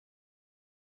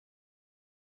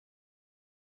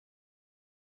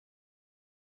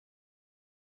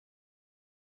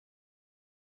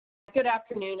Good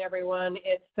afternoon, everyone.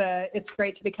 It's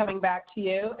great to be coming back to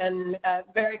you, and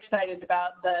very excited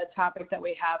about the topic that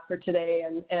we have for today,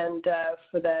 and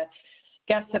for the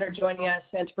guests that are joining us,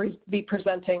 and to be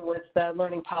presenting with the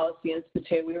Learning Policy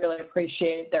Institute. We really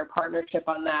appreciate their partnership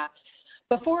on that.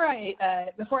 Before I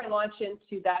launch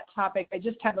into that topic, I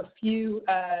just have a few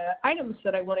items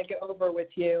that I want to go over with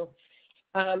you.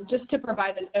 Just to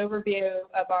provide an overview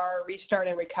of our restart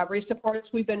and recovery supports,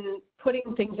 we've been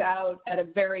putting things out at a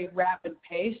very rapid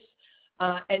pace,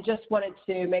 and just wanted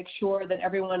to make sure that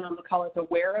everyone on the call is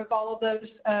aware of all of those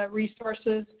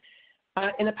resources.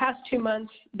 In the past 2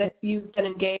 months that you've been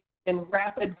engaged in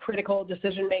rapid critical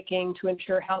decision-making to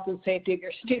ensure health and safety of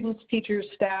your students, teachers,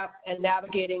 staff, and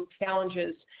navigating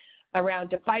challenges around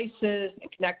devices and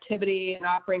connectivity and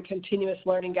offering continuous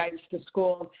learning guidance to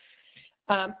school.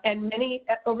 And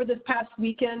over this past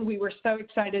weekend, we were so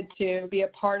excited to be a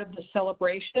part of the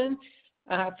celebration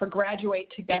for Graduate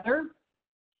Together,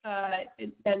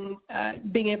 and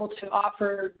being able to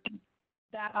offer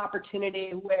that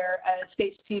opportunity where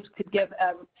state chiefs could give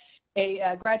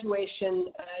a graduation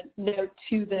note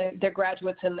to their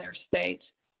graduates in their state.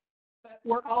 But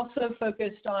we're also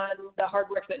focused on the hard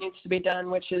work that needs to be done,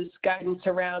 which is guidance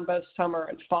around both summer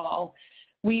and fall.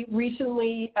 We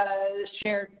recently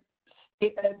shared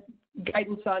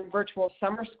guidance on virtual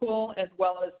summer school, as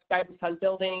well as guidance on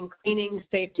building, cleaning,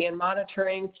 safety, and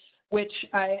monitoring, which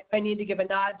I need to give a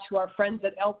nod to our friends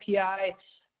at LPI,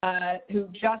 who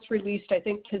just released, I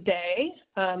think today,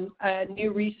 a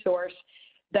new resource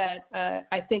that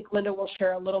I think Linda will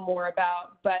share a little more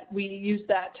about, but we use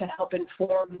that to help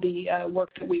inform the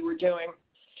work that we were doing.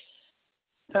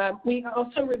 We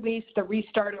also released the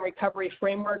Restart and Recovery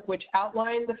Framework, which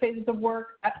outlined the phases of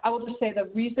work. I will just say the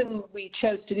reason we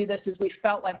chose to do this is we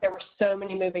felt like there were so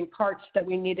many moving parts that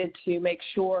we needed to make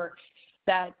sure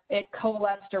that it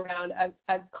coalesced around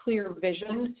a clear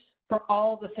vision for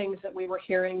all the things that we were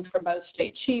hearing from both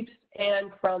state chiefs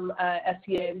and from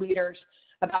SEA leaders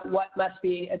about what must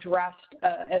be addressed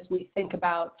as we think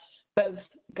about both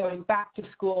going back to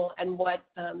school and what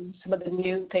some of the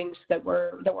new things that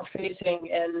we're facing,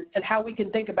 and how we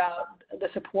can think about the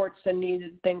supports and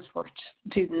needed things for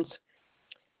students.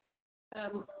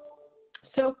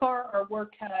 So far, our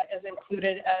work has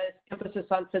included an emphasis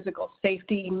on physical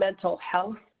safety, mental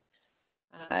health,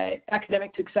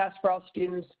 academic success for all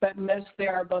students, but mostly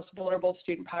our most vulnerable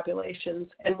student populations.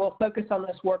 And we'll focus on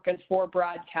this work in 4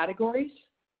 broad categories.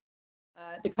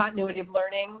 The continuity of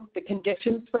learning, the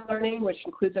conditions for learning, which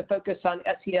includes a focus on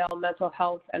SEL, mental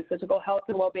health, and physical health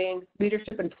and well-being,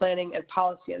 leadership and planning, and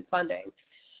policy and funding.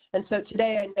 And so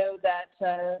today I know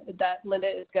that Linda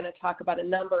is going to talk about a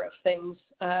number of things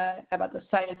about the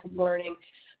science of learning,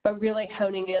 but really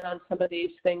honing in on some of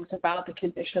these things about the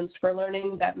conditions for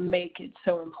learning that make it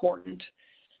so important.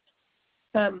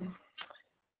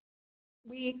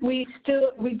 We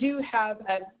do have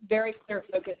a very clear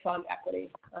focus on equity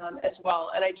as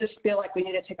well, and I just feel like we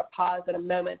need to take a pause and a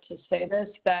moment to say this,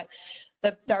 that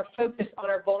our focus on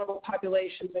our vulnerable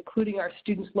populations, including our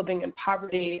students living in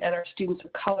poverty and our students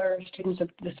of color, students with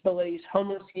disabilities,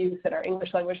 homeless youth, and our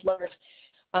English language learners,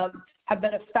 have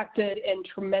been affected in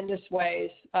tremendous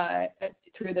ways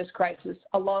through this crisis,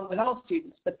 along with all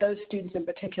students, but those students in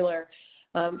particular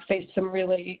face some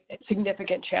really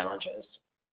significant challenges.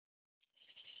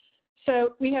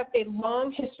 So we have a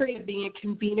long history of being a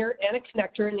convener and a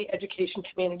connector in the education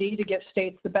community to give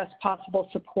states the best possible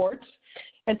supports.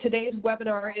 And today's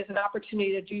webinar is an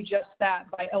opportunity to do just that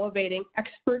by elevating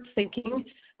expert thinking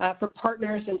for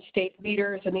partners and state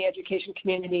leaders in the education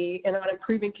community, and on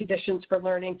improving conditions for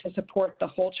learning to support the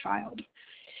whole child.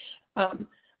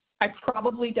 I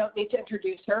probably don't need to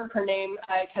introduce her. Her name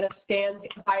kind of stands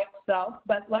by itself,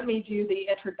 but let me do the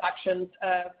introductions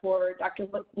for Dr.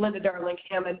 Linda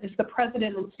Darling-Hammond, is the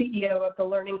president and CEO of the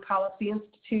Learning Policy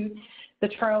Institute, the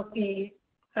Charles E.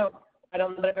 Oh, I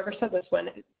don't know that I've ever said this one.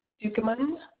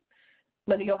 Dukeman.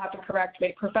 Linda, you'll have to correct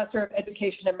me. Professor of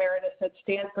Education Emeritus at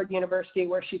Stanford University,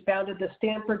 where she founded the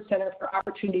Stanford Center for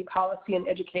Opportunity Policy and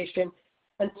Education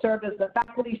and served as the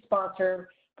faculty sponsor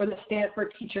for the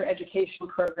Stanford Teacher Education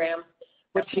Program,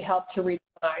 which she helped to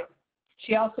redesign.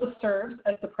 She also serves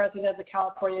as the president of the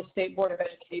California State Board of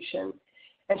Education,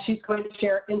 and she's going to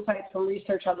share insights from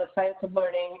research on the science of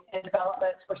learning and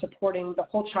developments for supporting the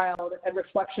whole child, and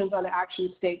reflections on the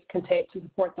action states can take to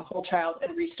support the whole child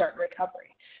and restart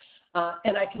recovery.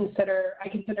 And I consider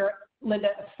Linda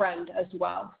a friend as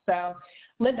well. So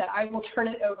Linda, I will turn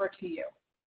it over to you.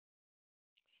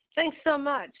 Thanks so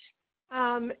much.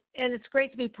 And it's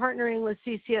great to be partnering with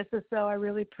CCSSO. I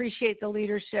really appreciate the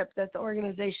leadership that the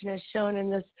organization has shown in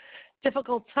this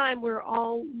difficult time, we're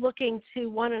all looking to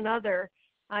one another.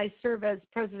 I serve as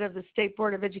president of the State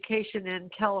Board of Education in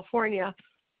California,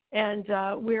 and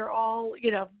we're all,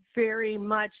 very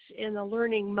much in the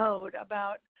learning mode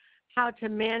about how to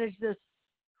manage this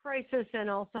crisis and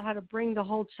also how to bring the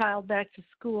whole child back to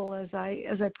school, as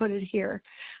I put it here.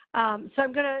 So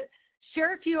I'm going to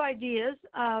share a few ideas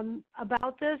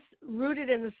about this, rooted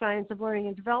in the science of learning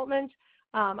and development.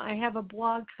 I have a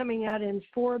blog coming out in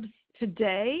Forbes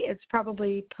today. It's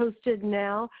probably posted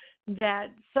now, that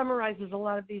summarizes a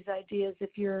lot of these ideas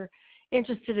if you're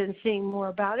interested in seeing more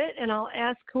about it. And I'll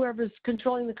ask whoever's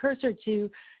controlling the cursor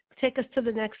to take us to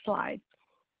the next slide.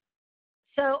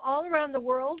 So all around the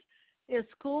world,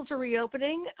 schools are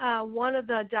reopening. One of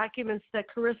the documents that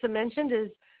Carissa mentioned is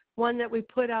one that we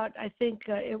put out, I think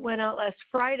it went out last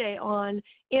Friday, on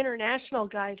international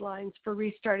guidelines for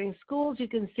restarting schools. You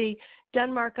can see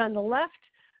Denmark on the left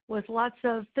with lots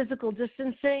of physical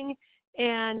distancing,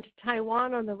 and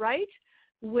Taiwan on the right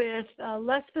with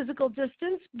less physical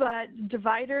distance, but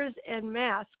dividers and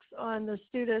masks on the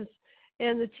students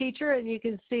and the teacher. And you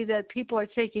can see that people are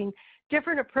taking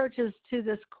different approaches to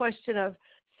this question of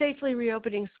safely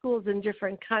reopening schools in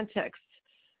different contexts.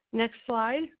 Next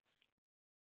slide.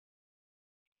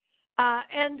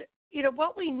 And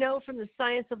what we know from the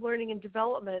science of learning and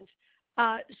development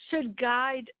should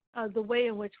guide the way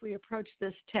in which we approach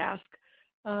this task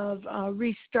of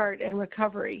restart and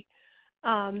recovery.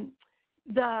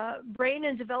 The brain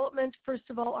and development, first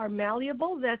of all, are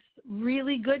malleable. That's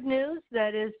really good news.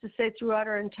 That is to say, throughout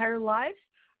our entire lives,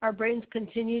 our brains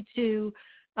continue to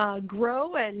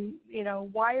grow and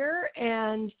wire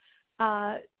and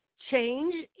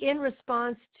change in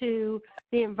response to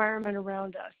the environment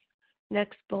around us.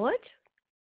 Next bullet.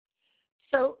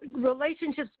 So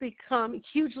relationships become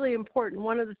hugely important.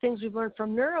 One of the things we've learned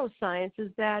from neuroscience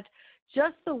is that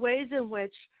just the ways in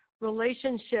which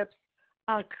relationships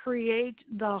create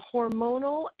the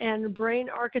hormonal and brain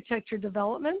architecture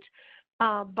development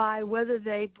by whether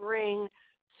they bring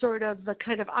sort of the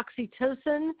kind of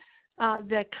oxytocin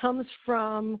that comes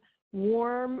from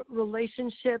warm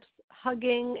relationships,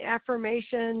 hugging,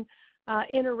 affirmation,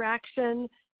 interaction,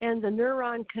 and the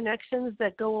neuron connections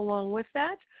that go along with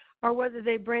that, or whether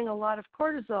they bring a lot of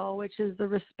cortisol, which is the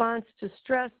response to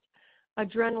stress,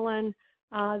 adrenaline,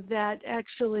 that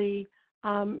actually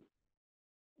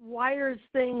wires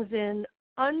things in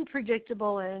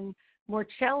unpredictable and more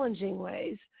challenging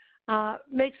ways,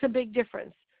 makes a big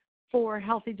difference for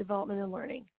healthy development and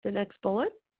learning. The next bullet.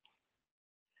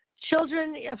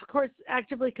 Children, of course,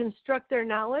 actively construct their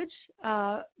knowledge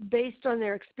based on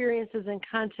their experiences and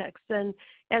contexts. And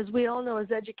as we all know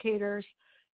as educators,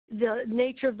 the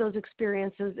nature of those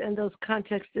experiences and those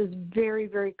contexts is very,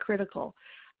 very critical.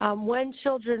 When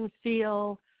children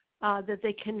feel that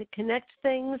they can connect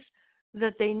things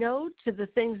that they know to the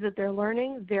things that they're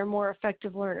learning, they're more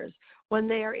effective learners. When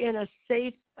they are in a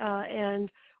safe and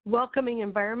welcoming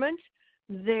environment,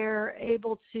 they're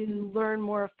able to learn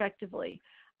more effectively.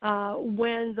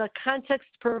 When the context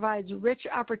provides rich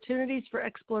opportunities for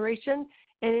exploration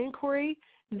and inquiry,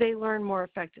 they learn more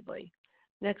effectively.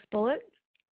 Next bullet.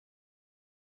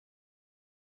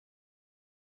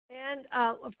 And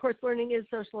of course, learning is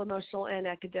social, emotional, and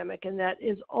academic, and that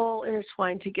is all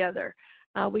intertwined together.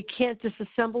 We can't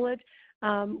disassemble it.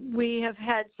 We have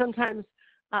had sometimes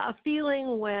a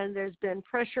feeling when there's been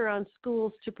pressure on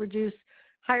schools to produce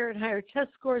higher and higher test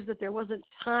scores that there wasn't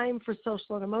time for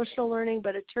social and emotional learning,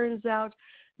 but it turns out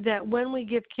that when we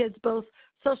give kids both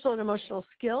social and emotional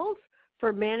skills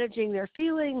for managing their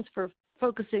feelings, for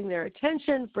focusing their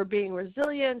attention, for being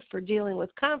resilient, for dealing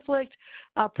with conflict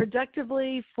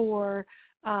productively, for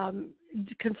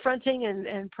confronting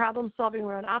and problem solving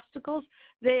around obstacles,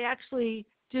 they actually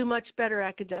do much better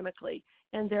academically.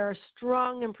 And there are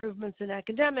strong improvements in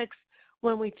academics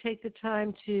when we take the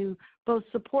time to both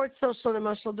support social and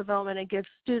emotional development and give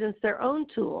students their own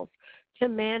tools to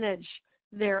manage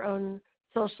their own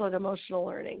social and emotional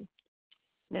learning.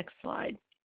 Next slide.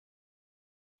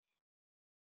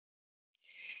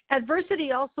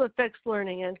 Adversity also affects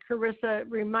learning, and Carissa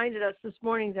reminded us this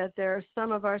morning that there are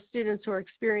some of our students who are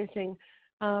experiencing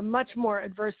much more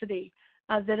adversity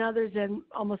than others, and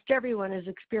almost everyone is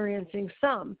experiencing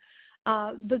some.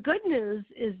 The good news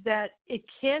is that it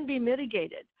can be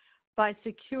mitigated by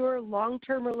secure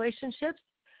long-term relationships.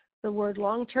 The word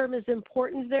long-term is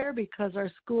important there because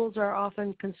our schools are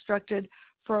often constructed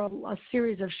for a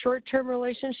series of short-term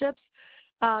relationships.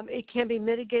 It can be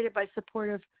mitigated by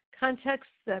supportive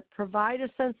contexts that provide a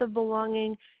sense of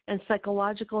belonging and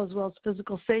psychological as well as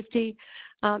physical safety,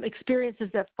 experiences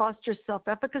that foster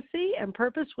self-efficacy and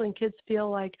purpose when kids feel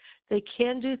like they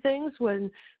can do things, when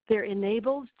they're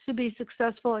enabled to be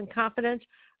successful and confident.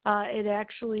 It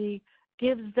actually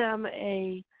gives them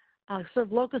a sort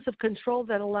of locus of control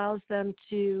that allows them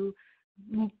to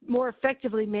more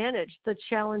effectively manage the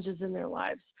challenges in their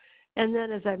lives. And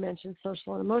then, as I mentioned,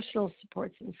 social and emotional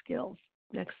supports and skills.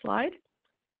 Next slide.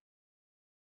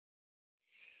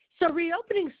 So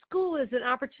reopening school is an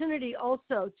opportunity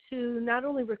also to not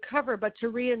only recover, but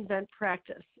to reinvent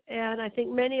practice. And I think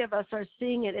many of us are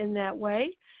seeing it in that way.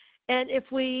 And if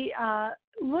we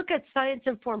look at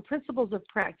science-informed principles of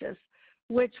practice,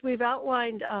 which we've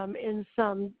outlined in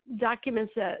some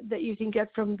documents that you can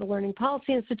get from the Learning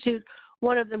Policy Institute,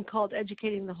 one of them called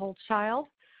Educating the Whole Child.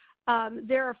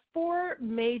 There are 4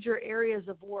 major areas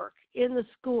of work in the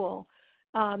school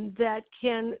that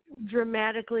can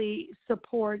dramatically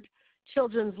support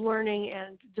children's learning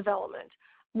and development.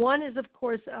 One is, of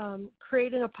course,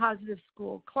 creating a positive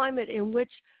school climate in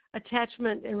which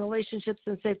attachment and relationships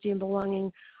and safety and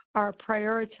belonging are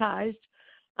prioritized.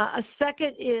 A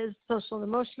second is social and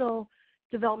emotional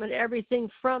development, everything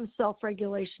from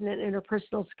self-regulation and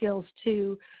interpersonal skills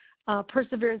to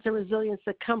perseverance and resilience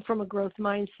that come from a growth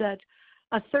mindset.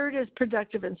 A third is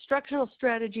productive instructional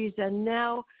strategies, and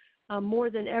now more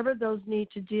than ever, those need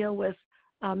to deal with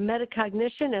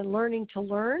metacognition and learning to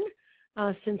learn,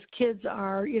 since kids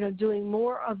are, doing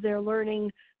more of their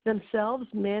learning themselves,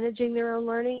 managing their own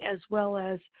learning, as well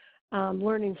as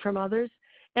learning from others.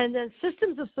 And then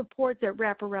systems of support that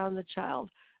wrap around the child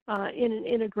in an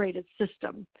integrated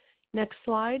system. Next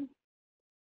slide.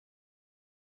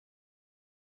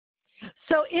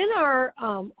 So in our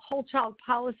whole child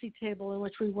policy table, in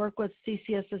which we work with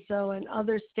CCSSO and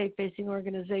other state-facing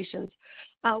organizations,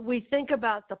 we think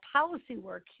about the policy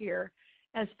work here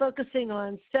as focusing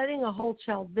on setting a whole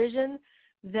child vision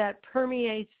that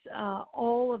permeates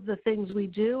all of the things we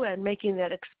do and making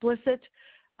that explicit,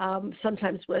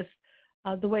 sometimes with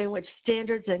the way in which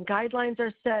standards and guidelines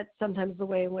are set, sometimes the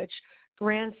way in which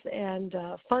grants and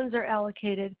funds are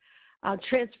allocated.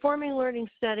 Transforming learning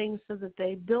settings so that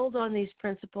they build on these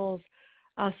principles,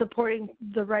 supporting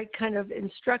the right kind of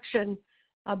instruction.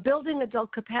 Building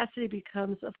adult capacity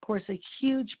becomes, of course, a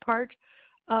huge part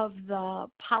of the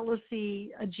policy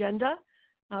agenda.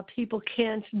 People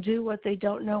can't do what they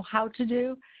don't know how to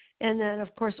do. And then,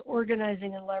 of course,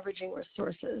 organizing and leveraging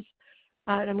resources.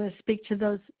 And I'm going to speak to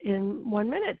those in 1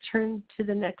 minute. Turn to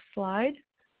the next slide.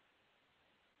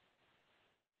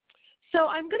 So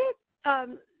I'm going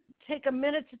to take a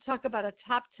minute to talk about a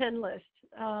top 10 list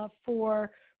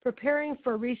for preparing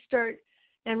for restart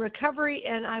and recovery,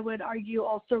 and I would argue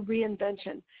also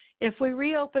reinvention. If we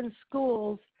reopen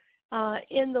schools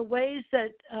in the ways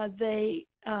that they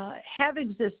have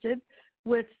existed,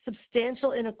 with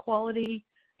substantial inequality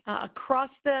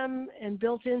across them and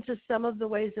built into some of the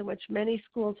ways in which many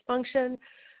schools function,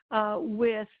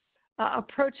 with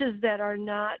approaches that are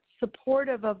not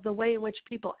supportive of the way in which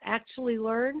people actually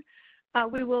learn,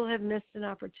 we will have missed an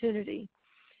opportunity.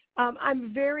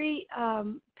 I'm very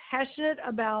passionate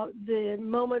about the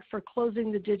moment for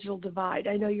closing the digital divide.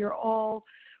 I know you're all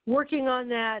working on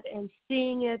that and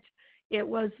seeing it. It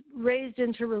was raised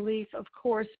into relief, of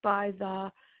course, by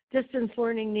the distance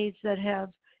learning needs that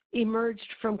have emerged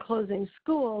from closing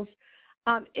schools.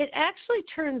 It actually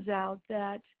turns out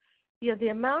that the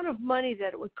amount of money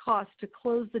that it would cost to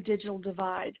close the digital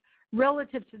divide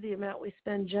relative to the amount we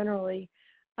spend generally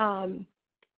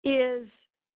is,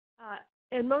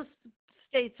 and most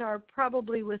states are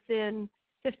probably within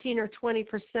 15 or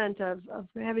 20% of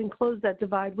having closed that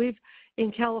divide. We've,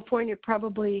 in California,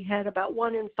 probably had about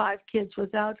 1 in 5 kids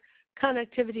without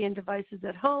connectivity and devices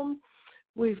at home.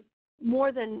 We've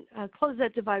more than closed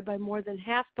that divide by more than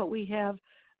half, but we have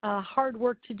hard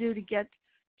work to do to get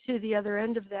to the other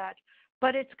end of that.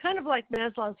 But it's kind of like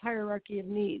Maslow's hierarchy of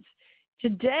needs.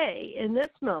 Today, in this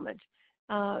moment,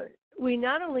 we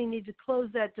not only need to close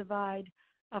that divide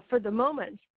for the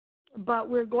moment, but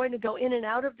we're going to go in and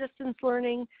out of distance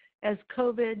learning as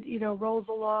COVID, rolls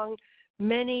along.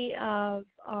 Many of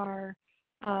our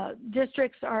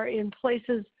districts are in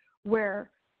places where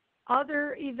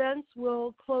other events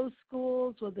will close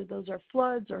schools, whether those are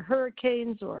floods or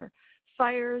hurricanes or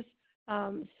fires.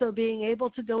 So being able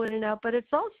to go in and out, but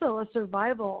it's also a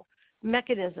survival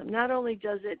mechanism. Not only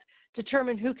does it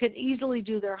determine who can easily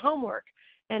do their homework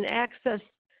and access,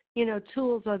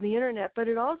 tools on the internet, but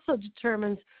it also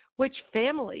determines which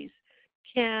families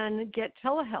can get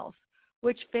telehealth,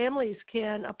 which families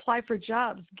can apply for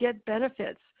jobs, get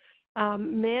benefits,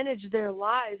 manage their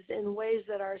lives in ways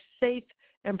that are safe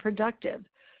and productive.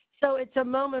 So it's a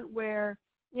moment where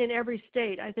in every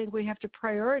state, I think we have to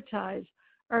prioritize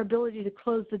our ability to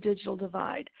close the digital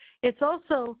divide. It's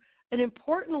also an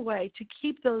important way to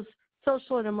keep those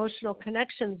social and emotional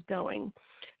connections going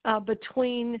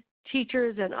between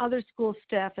teachers and other school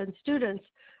staff and students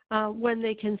when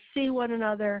they can see one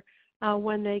another,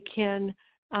 when they can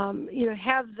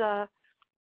have the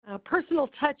personal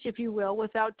touch, if you will,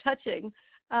 without touching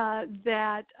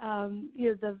that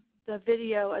the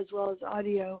video as well as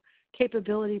audio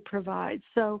capability provides.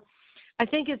 So I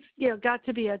think it's got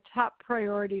to be a top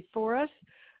priority for us.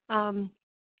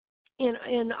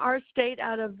 In our state,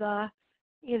 out of the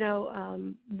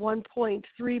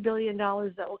 $1.3 billion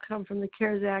that will come from the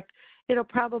CARES Act, it'll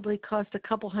probably cost a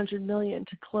couple $100 million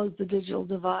to close the digital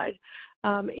divide.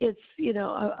 It's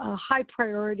a high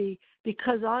priority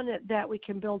because on it that we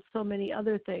can build so many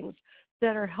other things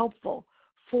that are helpful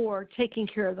for taking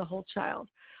care of the whole child.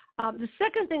 The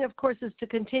second thing, of course, is to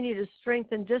continue to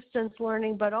strengthen distance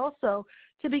learning, but also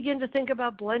to begin to think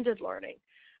about blended learning.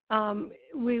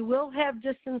 We will have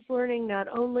distance learning not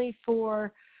only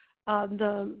for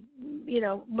the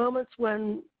moments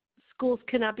when schools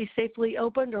cannot be safely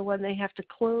opened or when they have to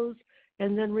close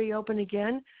and then reopen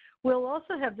again. We'll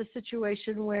also have the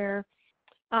situation where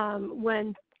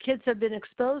when kids have been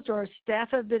exposed or staff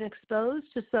have been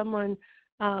exposed to someone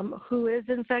who is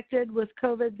infected with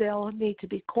COVID, they'll need to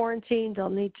be quarantined, they'll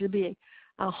need to be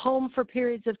home for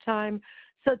periods of time.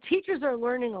 So teachers are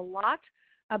learning a lot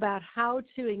about how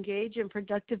to engage in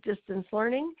productive distance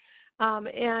learning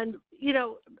and,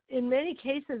 in many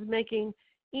cases making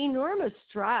enormous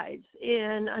strides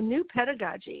in a new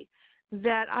pedagogy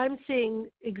that I'm seeing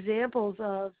examples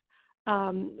of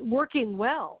working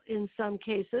well in some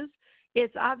cases.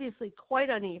 It's obviously quite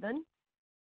uneven,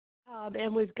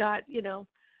 and we've got,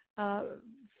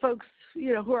 folks,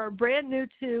 who are brand new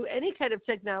to any kind of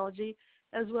technology,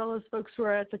 as well as folks who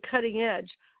are at the cutting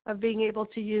edge of being able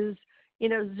to use,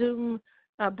 Zoom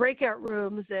breakout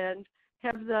rooms and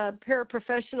have the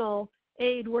paraprofessional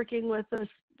aide working with the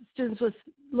students with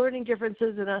learning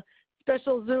differences in a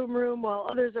special Zoom room while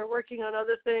others are working on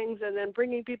other things, and then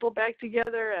bringing people back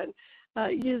together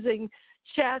and using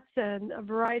chats and a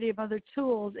variety of other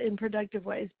tools in productive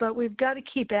ways. But we've got to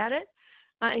keep at it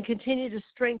and continue to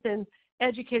strengthen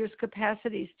educators'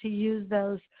 capacities to use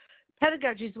those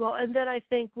pedagogies well. And then I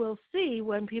think we'll see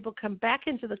when people come back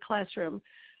into the classroom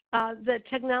that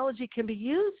technology can be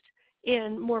used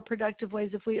in more productive ways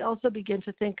if we also begin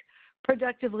to think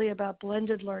productively about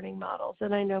blended learning models.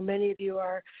 And I know many of you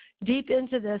are deep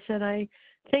into this, and I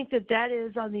think that that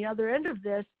is on the other end of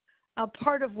this. A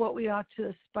part of what we ought to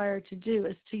aspire to do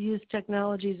is to use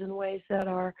technologies in ways that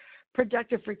are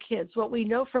productive for kids. What we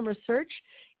know from research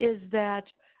is that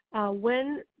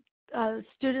when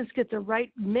students get the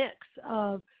right mix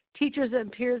of teachers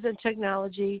and peers and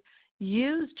technology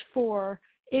used for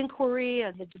inquiry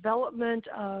and the development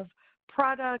of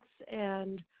products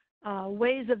and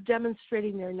ways of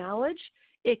demonstrating their knowledge,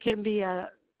 it can be a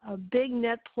big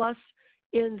net plus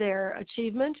in their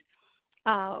achievement.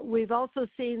 We've also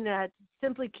seen that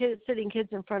simply sitting kids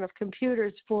in front of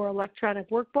computers for electronic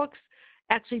workbooks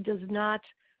actually does not,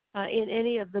 in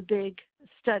any of the big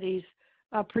studies,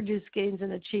 produce gains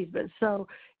in achievement. So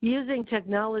using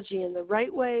technology in the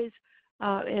right ways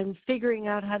and figuring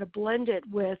out how to blend it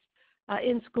with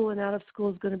in-school and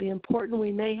out-of-school is going to be important.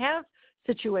 We may have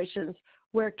situations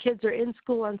where kids are in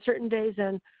school on certain days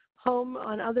and home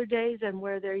on other days, and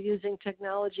where they're using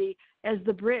technology as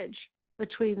the bridge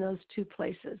between those two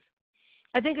places.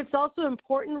 I think it's also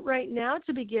important right now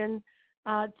to begin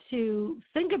to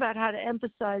think about how to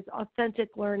emphasize authentic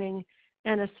learning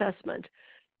and assessment.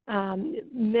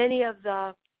 Many of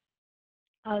the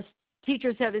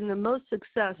teachers having the most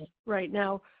success right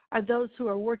now are those who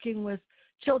are working with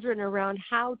children around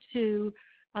how to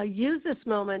use this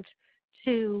moment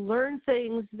to learn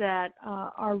things that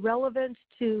are relevant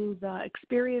to the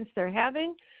experience they're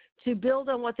having, to build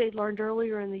on what they learned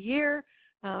earlier in the year,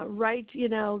 write,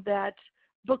 that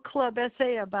book club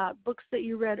essay about books that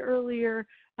you read earlier,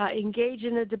 engage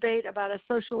in a debate about a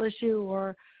social issue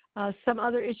or some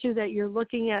other issue that you're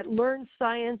looking at, learn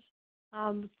science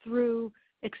through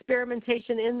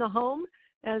experimentation in the home,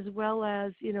 as well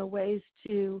as, ways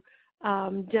to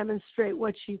demonstrate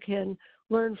what you can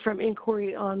learn from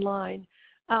inquiry online.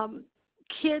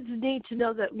 Kids need to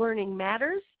know that learning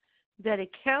matters, that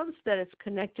it counts, that it's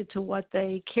connected to what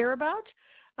they care about.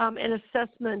 And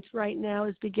assessment right now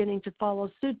is beginning to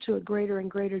follow suit to a greater and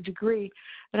greater degree.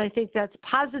 And I think that's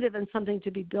positive and something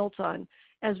to be built on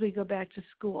as we go back to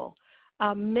school.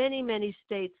 Many, many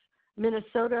states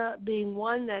Minnesota being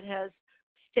one that has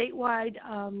statewide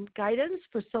guidance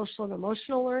for social and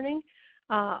emotional learning,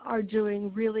 are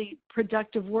doing really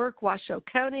productive work. Washoe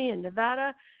County in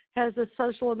Nevada has a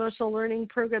social emotional learning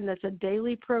program that's a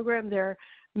daily program. There are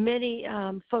many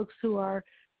folks who are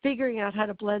figuring out how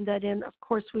to blend that in. Of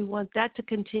course, we want that to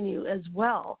continue as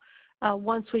well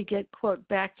once we get, quote,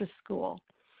 back to school.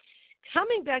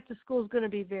 Coming back to school is going to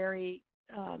be very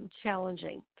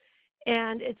challenging.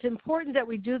 And it's important that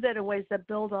we do that in ways that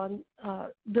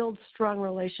build strong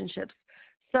relationships.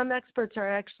 Some experts are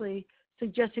actually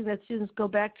suggesting that students go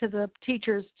back to the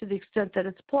teachers to the extent that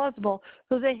it's plausible,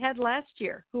 who they had last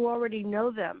year, who already know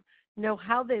them, know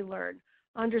how they learn,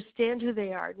 understand who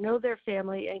they are, know their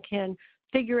family, and can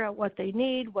figure out what they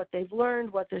need, what they've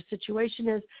learned, what their situation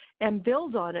is, and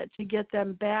build on it to get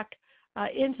them back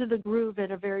into the groove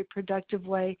in a very productive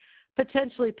way,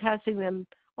 potentially passing them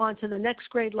on to the next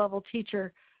grade level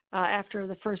teacher after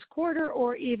the first quarter,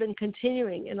 or even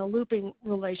continuing in a looping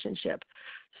relationship.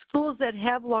 Schools that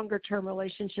have longer term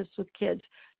relationships with kids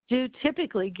do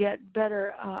typically get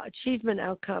better achievement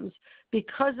outcomes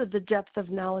because of the depth of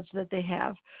knowledge that they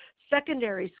have.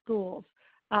 Secondary schools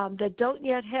that don't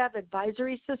yet have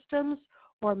advisory systems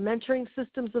or mentoring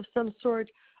systems of some sort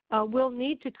will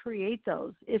need to create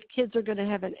those if kids are going to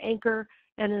have an anchor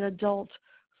and an adult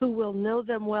who will know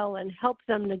them well and help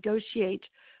them negotiate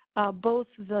both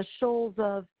the shoals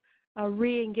of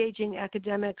re-engaging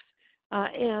academics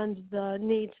and the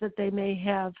needs that they may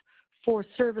have for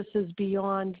services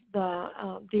beyond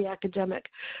the academic.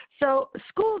 So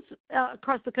schools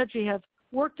across the country have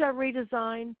worked on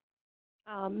redesign.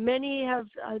 Many have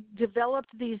developed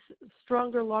these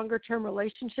stronger, longer-term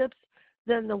relationships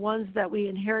than the ones that we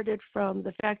inherited from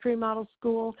the factory model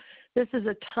school. This is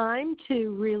a time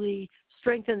to really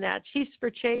strengthen that. Chiefs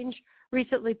for Change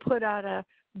recently put out a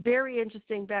very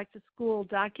interesting back-to-school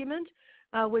document,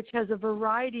 which has a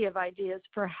variety of ideas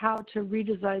for how to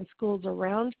redesign schools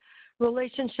around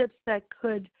relationships that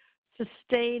could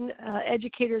sustain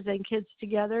educators and kids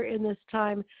together in this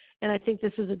time, and I think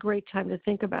this is a great time to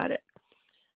think about it.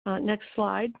 Next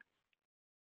slide.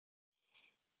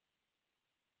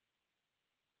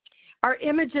 Our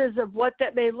images of what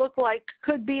that may look like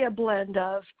could be a blend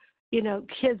of,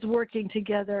 kids working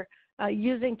together,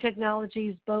 using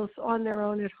technologies both on their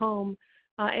own at home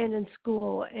and in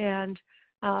school, and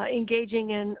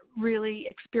engaging in really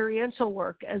experiential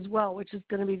work as well, which is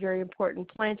going to be very important,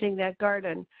 planting that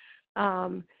garden,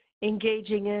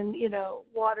 engaging in,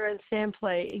 water and sand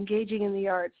play, engaging in the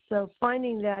arts. So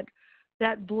finding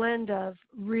that blend of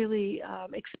really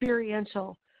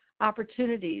experiential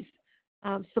opportunities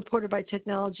supported by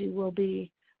technology will be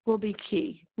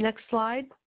key. Next slide.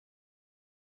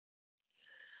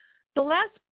 The last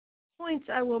points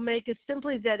I will make is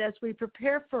simply that as we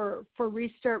prepare for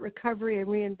restart, recovery, and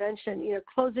reinvention,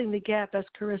 closing the gap, as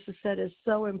Carissa said, is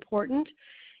so important.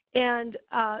 And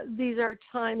these are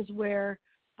times where,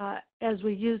 as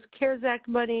we use CARES Act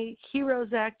money,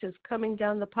 HEROES Act is coming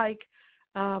down the pike,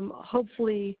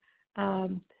 hopefully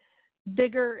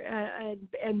bigger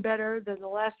and better than the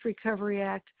last Recovery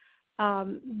Act.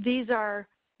 These are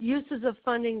uses of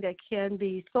funding that can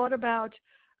be thought about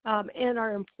and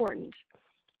are important.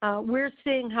 We're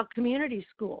seeing how community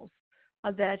schools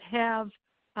that have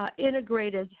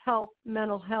integrated health,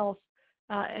 mental health,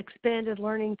 expanded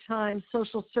learning time,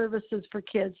 social services for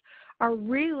kids are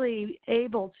really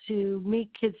able to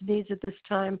meet kids' needs at this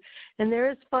time. And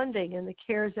there is funding in the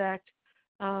CARES Act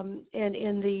and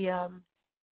in the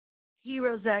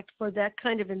HEROES Act for that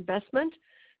kind of investment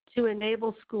to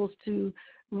enable schools to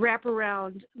wrap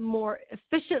around more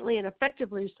efficiently and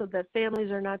effectively so that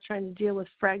families are not trying to deal with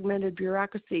fragmented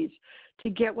bureaucracies to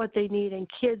get what they need, and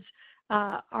kids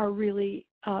are really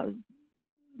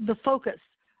the focus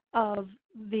of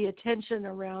the attention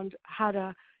around how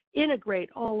to integrate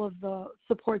all of the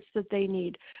supports that they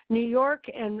need. New York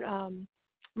and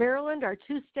Maryland are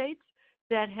two states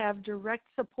that have direct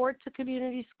support to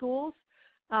community schools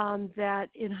that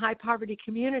in high poverty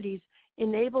communities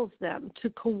enables them to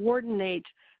coordinate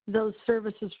those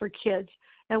services for kids.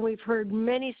 And we've heard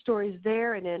many stories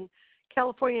there and in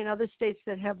California and other states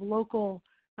that have local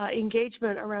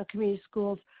engagement around community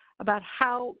schools about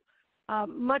how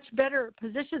much better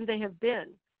positioned they have been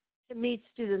to meet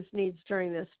students' needs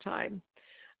during this time.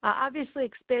 Obviously,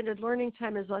 expanded learning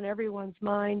time is on everyone's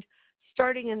mind.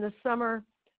 Starting in the summer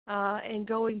and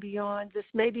going beyond, this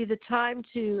may be the time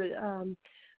to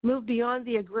move beyond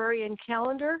the agrarian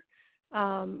calendar.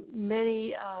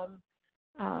 Many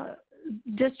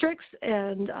districts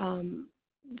and a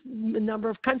number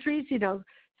of countries,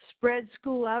 spread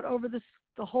school out over the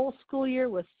whole school year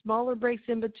with smaller breaks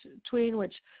in between,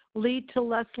 which lead to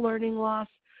less learning loss.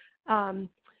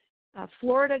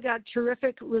 Florida got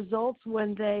terrific results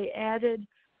when they added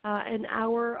an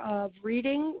hour of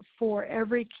reading for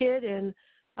every kid in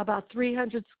about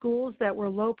 300 schools that were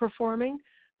low performing.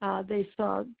 They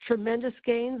saw tremendous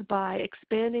gains by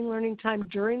expanding learning time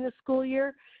during the school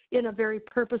year in a very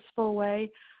purposeful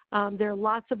way. There are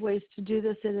lots of ways to do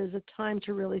this. It is a time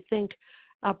to really think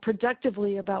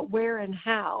productively about where and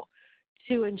how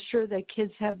to ensure that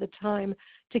kids have the time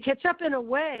to catch up in a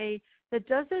way that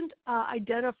doesn't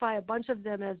identify a bunch of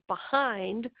them as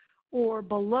behind or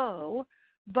below,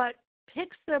 but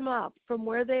picks them up from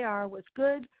where they are with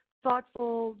good,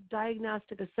 thoughtful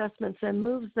diagnostic assessments and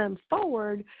moves them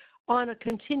forward on a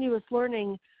continuous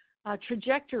learning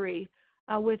trajectory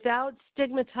without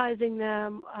stigmatizing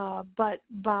them, but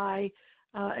by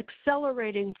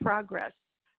accelerating progress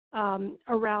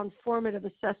around formative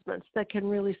assessments that can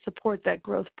really support that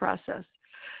growth process.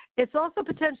 It's also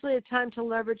potentially a time to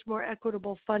leverage more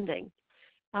equitable funding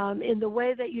in the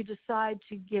way that you decide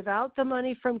to give out the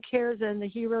money from CARES and the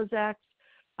HEROES Act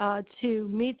to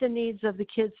meet the needs of the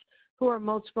kids who are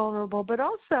most vulnerable. But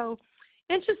also,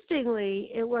 interestingly,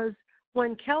 it was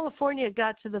when California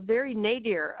got to the very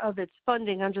nadir of its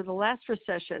funding under the last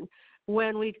recession,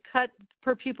 when we cut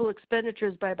per pupil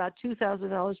expenditures by about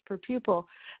 $2,000 per pupil,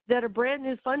 that a brand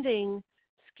new funding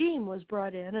scheme was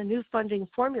brought in, a new funding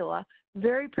formula,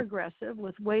 very progressive,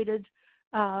 with weighted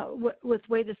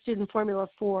student formula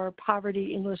for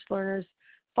poverty, English learners,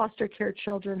 foster care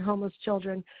children, homeless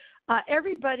children.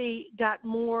 Everybody got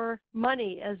more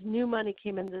money as new money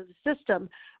came into the system,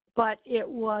 but it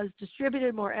was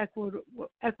distributed more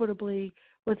equitably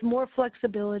with more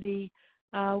flexibility,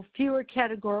 fewer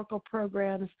categorical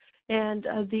programs, and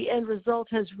the end result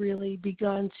has really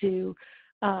begun to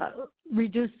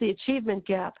reduce the achievement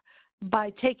gap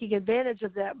by taking advantage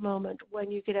of that moment when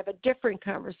you could have a different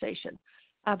conversation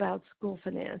about school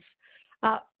finance.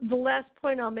 The last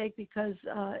point I'll make, because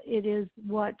it is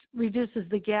what reduces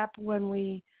the gap when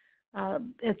we,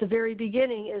 at the very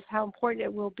beginning, is how important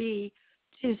it will be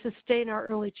to sustain our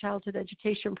early childhood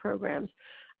education programs,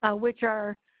 which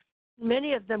are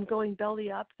many of them going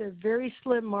belly up. They're very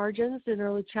slim margins in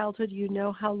early childhood. You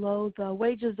know how low the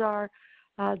wages are,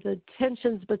 the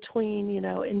tensions between,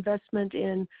 investment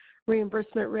in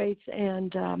reimbursement rates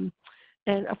and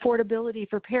affordability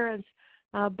for parents.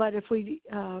 But if we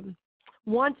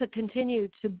want to continue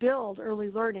to build early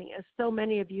learning, as so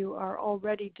many of you are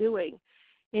already doing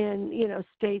in,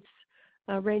 states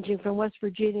ranging from West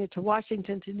Virginia to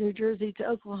Washington to New Jersey to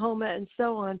Oklahoma and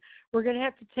so on, we're going to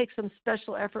have to take some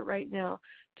special effort right now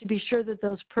to be sure that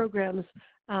those programs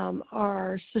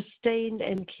are sustained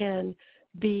and can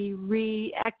be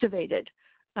reactivated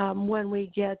when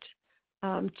we get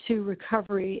to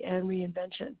recovery and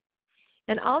reinvention.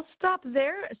 And I'll stop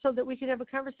there so that we can have a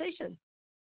conversation.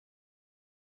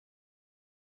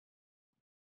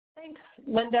 Thanks,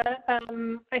 Linda.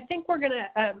 I think what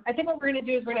we're gonna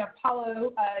do is we're gonna have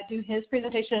Paolo do his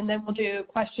presentation, and then we'll do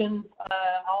questions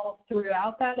all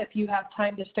throughout that. If you have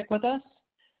time to stick with us.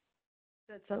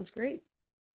 That sounds great.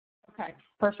 Okay,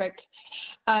 perfect.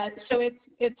 So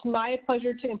it's my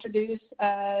pleasure to introduce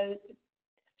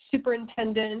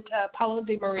Superintendent Paolo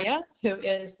DeMaria, who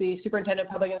is the Superintendent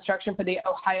of Public Instruction for the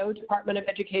Ohio Department of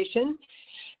Education.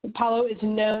 Paolo is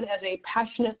known as a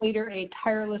passionate leader, a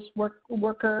tireless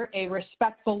worker, a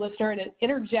respectful listener, and an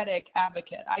energetic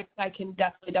advocate. I can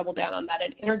definitely double down on that,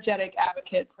 an energetic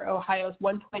advocate for Ohio's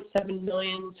 1.7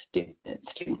 million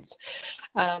students.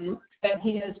 And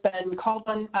he has been called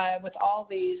on with all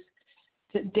these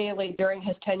daily during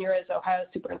his tenure as Ohio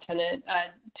Superintendent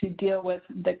to deal with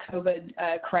the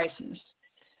COVID crisis.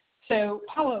 So,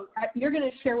 Paolo, you're going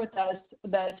to share with us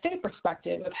the state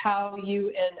perspective of how you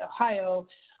in Ohio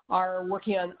are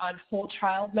working on whole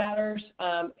child matters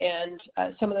and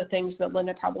some of the things that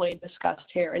Linda probably discussed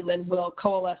here, and then we'll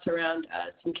coalesce around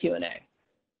some Q&A.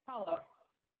 Paolo.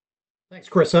 Thanks,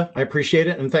 Carissa. I appreciate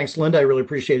it. And thanks, Linda. I really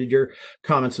appreciated your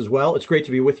comments as well. It's great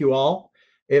to be with you all.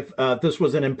 If this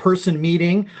was an in-person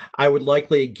meeting, I would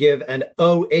likely give an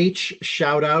OH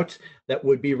shout out that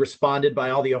would be responded by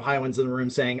all the Ohioans in the room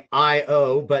saying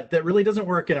IO, but that really doesn't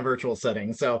work in a virtual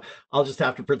setting. So I'll just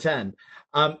have to pretend.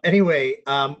 Anyway,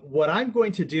 what I'm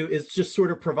going to do is just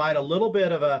sort of provide a little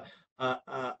bit of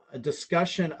a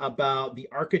discussion about the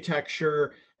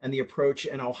architecture and the approach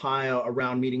in Ohio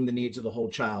around meeting the needs of the whole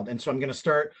child. And so I'm going to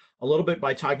start a little bit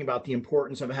by talking about the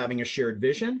importance of having a shared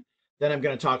vision. Then I'm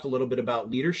going to talk a little bit about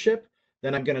leadership.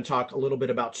 Then I'm going to talk a little bit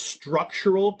about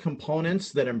structural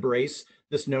components that embrace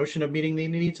this notion of meeting the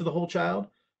needs of the whole child.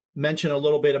 mention a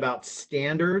little bit about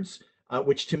standards,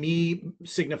 which to me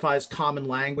signifies common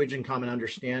language and common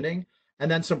understanding, and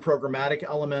then some programmatic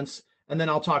elements. And then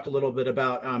I'll talk a little bit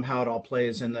about how it all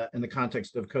plays in the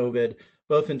context of COVID,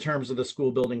 both in terms of the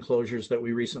school building closures that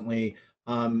we recently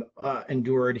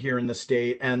endured here in the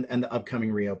state and the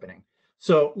upcoming reopening.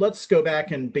 So let's go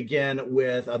back and begin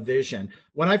with a vision.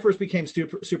 When I first became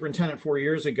superintendent 4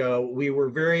 years ago, we were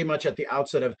very much at the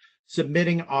outset of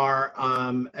submitting our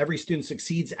Every Student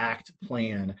Succeeds Act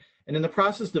plan. And in the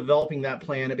process of developing that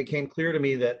plan, it became clear to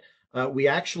me that we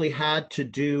actually had to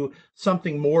do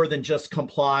something more than just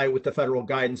comply with the federal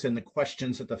guidance and the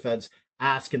questions that the feds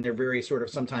ask in their very sort of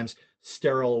sometimes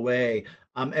sterile way.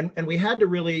 And we had to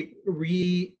really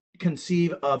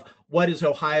reconceive of what is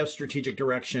Ohio's strategic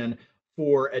direction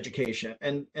for education.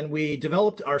 And we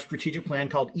developed our strategic plan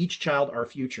called Each Child, Our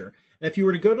Future. And if you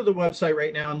were to go to the website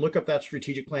right now and look up that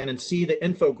strategic plan and see the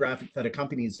infographic that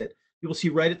accompanies it, you will see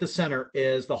right at the center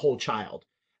is the whole child.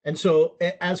 And so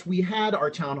as we had our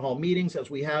town hall meetings,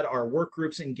 as we had our work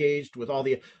groups engaged with all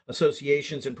the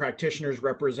associations and practitioners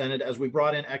represented, as we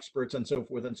brought in experts and so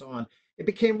forth and so on, it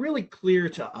became really clear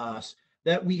to us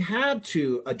that we had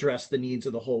to address the needs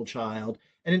of the whole child.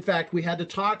 And in fact, we had to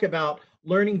talk about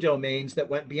learning domains that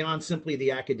went beyond simply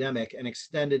the academic and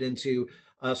extended into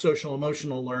social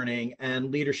emotional learning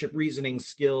and leadership reasoning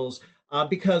skills.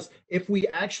 Because if we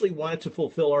actually wanted to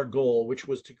fulfill our goal, which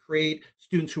was to create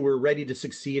students who were ready to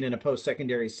succeed in a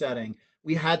post-secondary setting,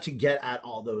 we had to get at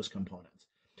all those components.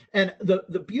 And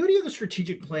the beauty of the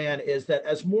strategic plan is that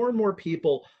as more and more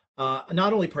people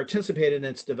not only participated in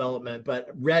its development, but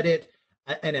read it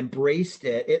and embraced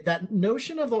it, that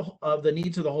notion of the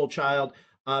needs of the whole child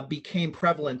became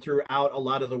prevalent throughout a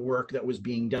lot of the work that was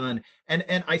being done.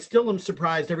 And I still am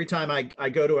surprised every time I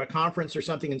go to a conference or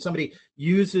something and somebody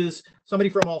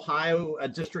from Ohio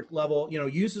at district level,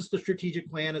 uses the strategic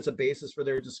plan as a basis for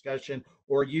their discussion,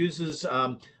 or uses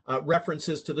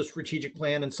references to the strategic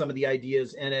plan and some of the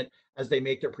ideas in it as they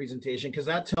make their presentation, because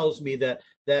that tells me that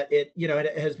it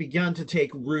has begun to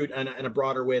take root in a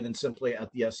broader way than simply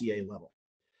at the SEA level.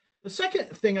 The second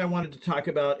thing I wanted to talk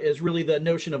about is really the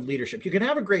notion of leadership. You can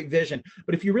have a great vision,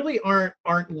 but if you really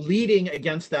aren't leading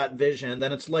against that vision,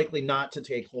 then it's likely not to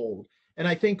take hold. And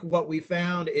I think what we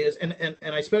found is, and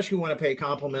I especially want to pay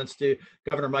compliments to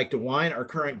Governor Mike DeWine, our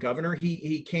current governor.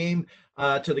 He came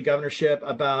to the governorship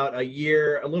about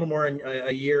a little more than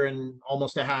a year and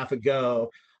almost a half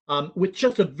ago, with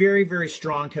just a very, very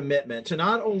strong commitment to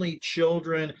not only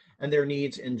children and their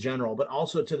needs in general, but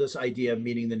also to this idea of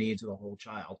meeting the needs of the whole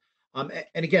child.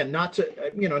 And again, not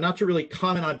to really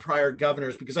comment on prior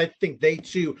governors, because I think they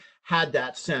too had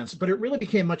that sense, but it really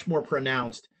became much more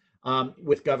pronounced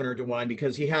with Governor DeWine,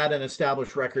 because he had an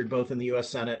established record both in the U.S.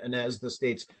 Senate and as the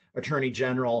state's attorney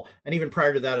general, and even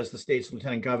prior to that as the state's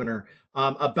lieutenant governor,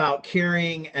 about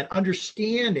caring and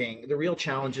understanding the real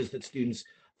challenges that students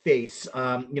face,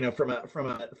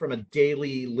 from a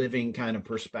daily living kind of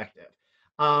perspective.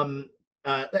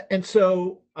 And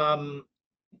so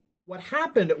what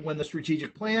happened when the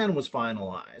strategic plan was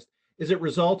finalized is it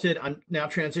resulted, I'm now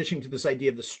transitioning to this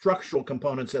idea of the structural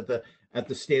components at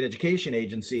the state education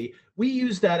agency. We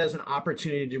used that as an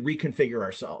opportunity to reconfigure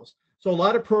ourselves. So a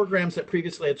lot of programs that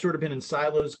previously had sort of been in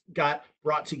silos got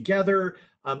brought together.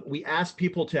 We asked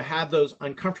people to have those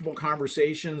uncomfortable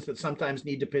conversations that sometimes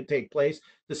need to take place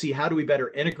to see how do we better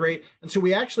integrate. And so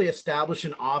we actually established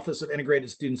an Office of Integrated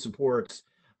Student Supports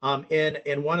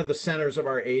in one of the centers of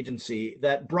our agency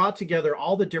that brought together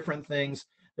all the different things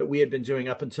that we had been doing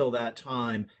up until that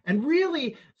time, and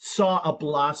really saw a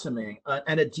blossoming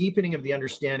and a deepening of the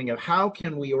understanding of how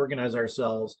can we organize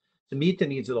ourselves to meet the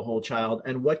needs of the whole child,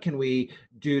 and what can we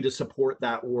do to support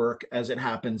that work as it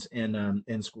happens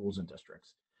in schools and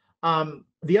districts.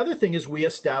 The other thing is we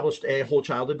established a whole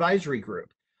child advisory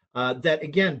group that,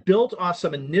 again, built off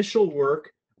some initial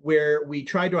work where we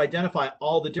tried to identify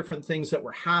all the different things that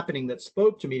were happening that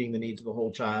spoke to meeting the needs of the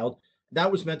whole child.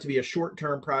 That was meant to be a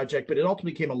short-term project, but it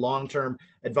ultimately became a long-term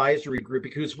advisory group,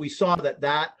 because we saw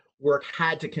that work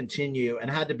had to continue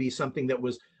and had to be something that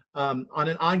was on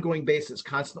an ongoing basis,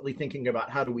 constantly thinking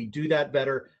about how do we do that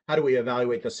better? How do we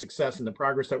evaluate the success and the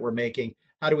progress that we're making?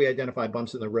 How do we identify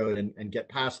bumps in the road and get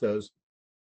past those?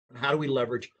 And how do we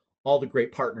leverage all the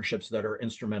great partnerships that are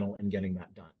instrumental in getting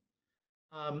that done?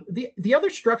 The other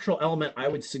structural element I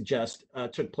would suggest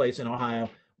took place in Ohio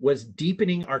was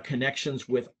deepening our connections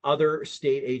with other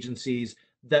state agencies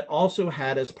that also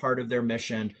had as part of their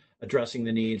mission addressing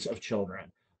the needs of children.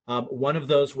 One of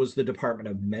those was the Department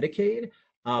of Medicaid.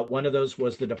 One of those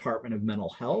was the Department of Mental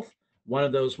Health. One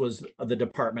of those was the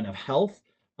Department of Health.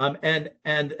 And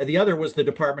the other was the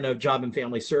Department of Job and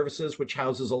Family Services, which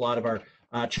houses a lot of our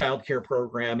child care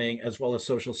programming, as well as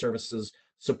social services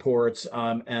supports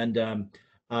and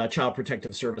child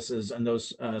protective services and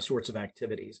those sorts of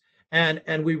activities.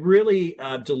 And we really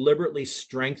deliberately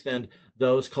strengthened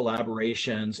those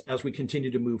collaborations as we continue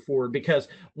to move forward, because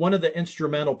one of the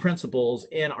instrumental principles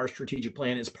in our strategic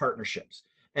plan is partnerships,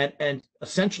 and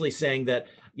essentially saying that,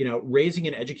 you know, raising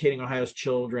and educating Ohio's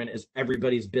children is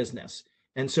everybody's business.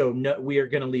 And so we are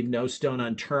going to leave no stone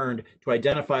unturned to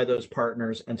identify those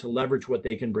partners and to leverage what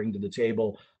they can bring to the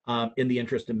table in the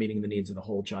interest of meeting the needs of the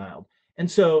whole child. And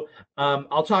so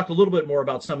I'll talk a little bit more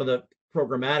about some of the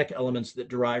programmatic elements that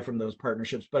derive from those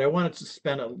partnerships, but I wanted to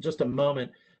spend just a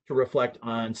moment to reflect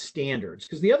on standards,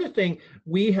 because the other thing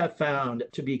we have found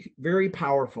to be very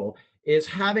powerful is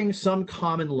having some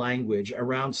common language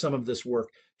around some of this work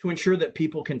to ensure that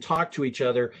people can talk to each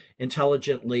other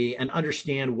intelligently and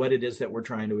understand what it is that we're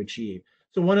trying to achieve.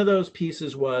 So one of those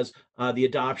pieces was the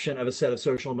adoption of a set of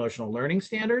social emotional learning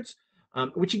standards,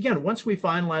 which again, once we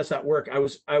finalized that work, I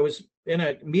was in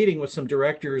a meeting with some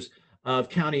directors of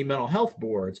county mental health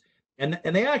boards, and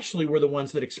they actually were the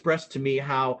ones that expressed to me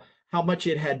how much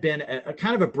it had been a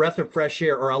kind of a breath of fresh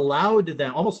air, or allowed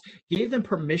them, almost gave them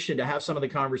permission to have some of the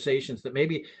conversations that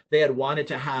maybe they had wanted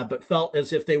to have, but felt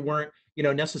as if they weren't, you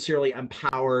know, necessarily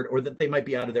empowered, or that they might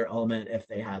be out of their element if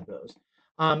they had those.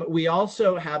 We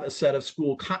also have a set of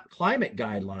school climate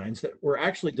guidelines that were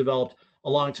actually developed a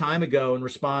long time ago in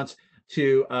response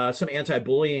to some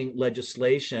anti-bullying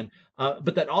legislation,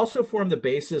 but that also form the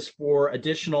basis for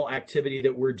additional activity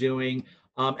that we're doing,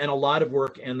 and a lot of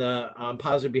work in the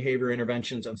positive behavior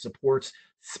interventions and supports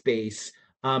space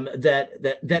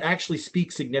that actually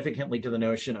speaks significantly to the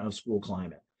notion of school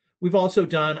climate. We've also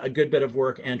done a good bit of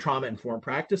work in trauma-informed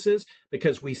practices,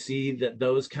 because we see that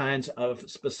those kinds of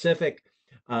specific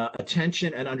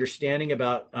attention and understanding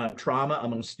about trauma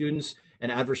among students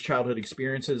and adverse childhood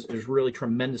experiences is really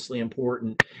tremendously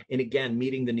important in, again,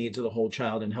 meeting the needs of the whole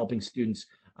child and helping students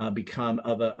become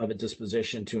of a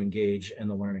disposition to engage in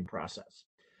the learning process.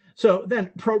 So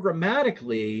then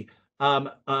programmatically,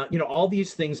 you know, all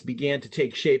these things began to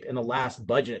take shape in the last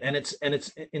budget, and it's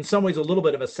in some ways a little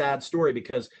bit of a sad story,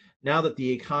 because now that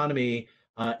the economy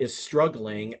is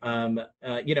struggling,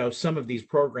 you know, some of these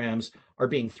programs are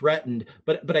being threatened.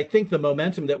 But I think the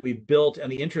momentum that we've built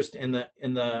and the interest in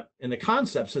the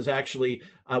concepts is actually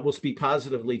will speak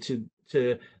positively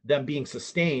to them being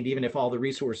sustained, even if all the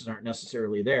resources aren't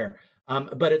necessarily there.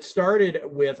 But it started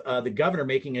with the governor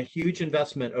making a huge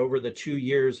investment over the 2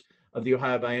 years of the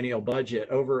Ohio biennial budget,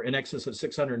 over in excess of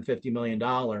 $650 million,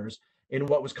 in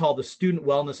what was called the Student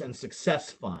Wellness and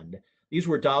Success Fund. These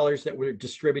were dollars that were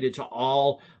distributed to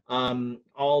all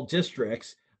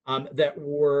districts that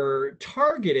were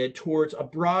targeted towards a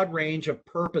broad range of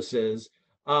purposes,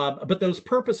 but those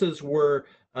purposes were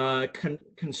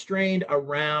constrained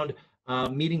around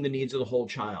meeting the needs of the whole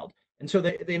child. And so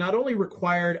they not only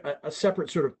required a separate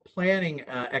sort of planning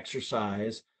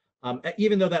exercise,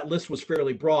 even though that list was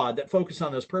fairly broad, that focused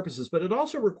on those purposes, but it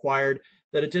also required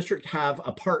that a district have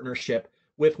a partnership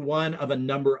with one of a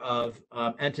number of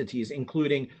entities,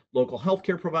 including local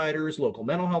healthcare providers, local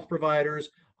mental health providers,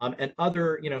 and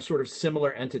other, you know, sort of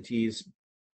similar entities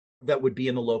that would be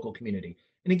in the local community.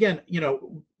 And again, you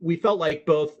know, we felt like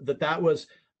both that was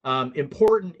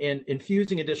important in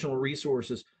infusing additional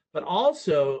resources, but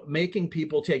also making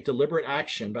people take deliberate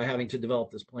action by having to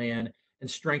develop this plan and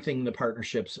strengthening the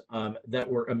partnerships that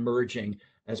were emerging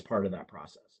as part of that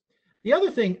process. The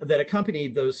other thing that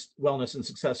accompanied those wellness and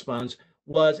success funds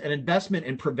was an investment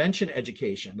in prevention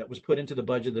education that was put into the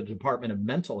budget of the Department of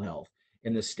Mental Health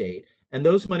in the state. And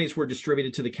those monies were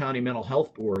distributed to the county mental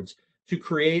health boards to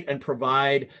create and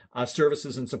provide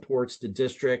services and supports to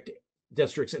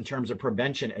districts in terms of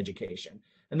prevention education.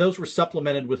 And those were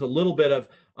supplemented with a little bit of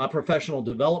professional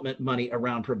development money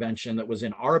around prevention that was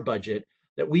in our budget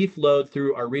that we flowed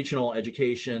through our regional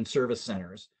education service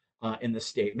centers in the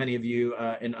state. Many of you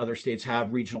in other states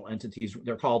have regional entities.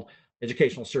 They're called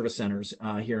educational service centers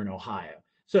here in Ohio.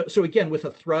 So again, with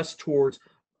a thrust towards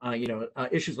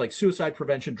issues like suicide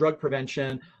prevention, drug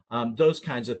prevention, those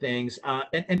kinds of things,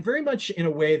 and very much in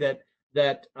a way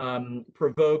that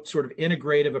provoked sort of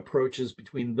integrative approaches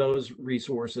between those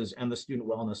resources and the student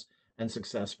wellness and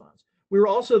success funds. We were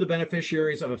also the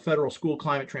beneficiaries of a federal school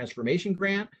climate transformation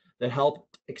grant that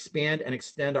helped expand and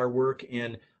extend our work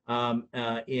in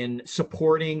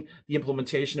supporting the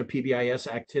implementation of PBIS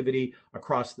activity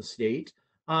across the state.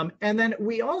 And then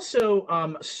we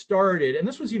also started, and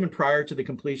this was even prior to the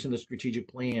completion of the strategic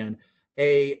plan,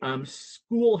 a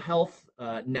school health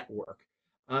network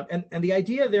And the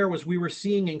idea there was we were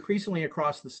seeing increasingly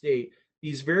across the state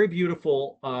these very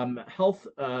beautiful health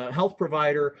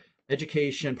provider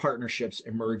education partnerships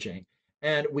emerging.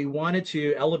 And we wanted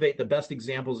to elevate the best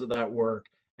examples of that work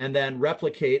and then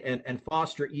replicate and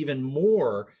foster even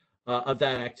more of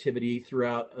that activity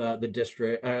throughout the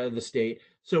district, the state.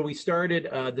 So we started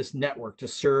this network to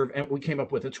serve, and we came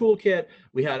up with a toolkit.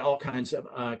 We had all kinds of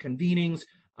convenings.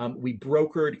 We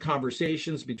brokered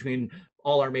conversations between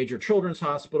all our major children's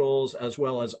hospitals, as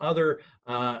well as other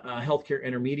healthcare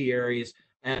intermediaries,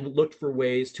 and looked for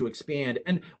ways to expand.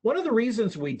 And one of the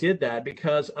reasons we did that,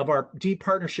 because of our deep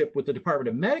partnership with the Department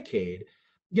of Medicaid,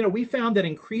 we found that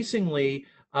increasingly,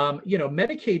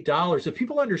 Medicaid dollars, if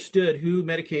people understood who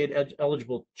Medicaid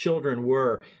eligible children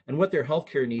were and what their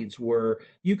healthcare needs were,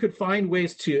 you could find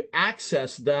ways to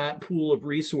access that pool of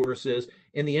resources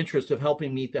in the interest of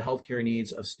helping meet the healthcare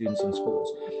needs of students in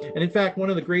schools. And in fact, one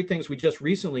of the great things we just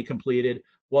recently completed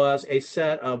was a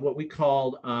set of what we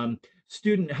called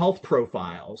student health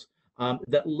profiles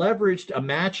that leveraged a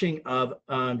matching of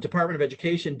Department of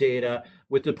Education data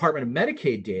with Department of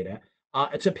Medicaid data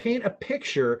to paint a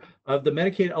picture of the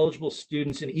Medicaid eligible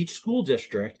students in each school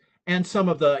district and some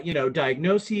of the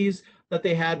diagnoses that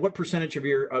they had. What percentage of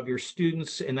your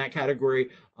students in that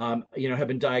category have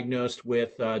been diagnosed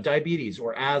with diabetes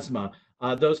or asthma,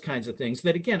 those kinds of things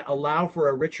that again allow for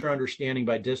a richer understanding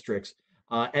by districts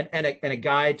and a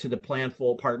guide to the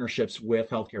planful partnerships with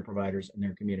healthcare providers in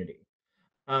their community.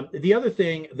 The other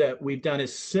thing that we've done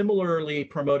is similarly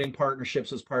promoting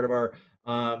partnerships as part of our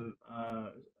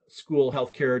school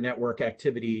healthcare network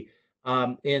activity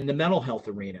in the mental health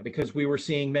arena, because we were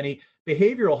seeing many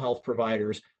behavioral health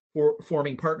providers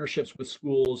forming partnerships with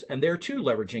schools, and they're too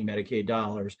leveraging Medicaid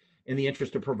dollars in the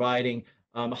interest of providing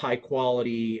high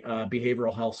quality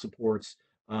behavioral health supports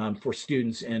for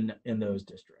students in those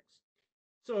districts.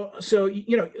 So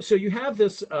you have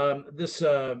this all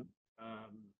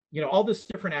this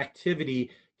different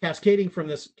activity cascading from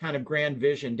this kind of grand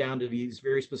vision down to these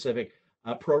very specific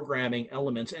programming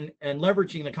elements and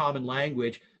leveraging the common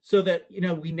language so that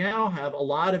we now have a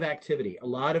lot of activity, a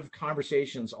lot of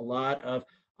conversations, a lot of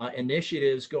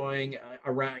initiatives going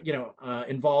around,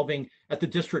 involving at the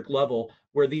district level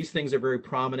where these things are very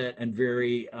prominent and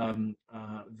very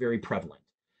prevalent.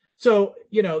 So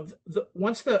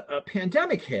once the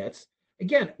pandemic hits,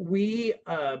 again, we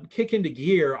kick into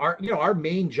gear. Our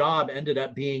main job ended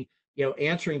up being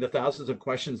answering the thousands of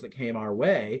questions that came our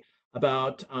way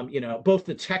about both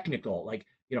the technical, like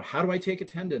how do I take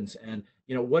attendance, and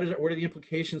what are the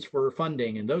implications for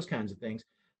funding and those kinds of things,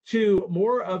 to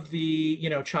more of the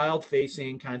child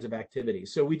facing kinds of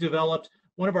activities. So we developed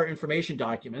one of our information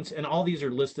documents, and all these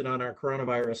are listed on our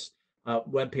coronavirus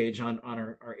webpage on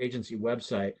our agency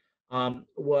website.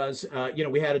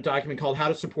 We had a document called How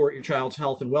to Support Your Child's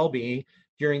Health and Well-Being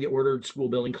During the Ordered School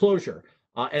Building Closure.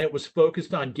 And it was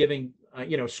focused on giving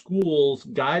schools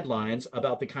guidelines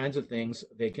about the kinds of things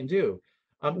they can do.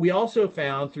 We also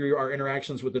found through our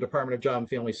interactions with the Department of Job and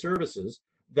Family Services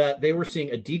that they were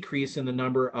seeing a decrease in the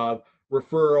number of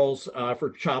referrals for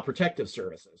child protective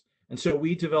services. And so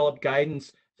we developed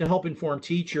guidance to help inform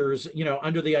teachers,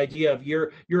 under the idea of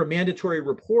you're a mandatory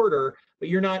reporter, but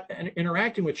you're not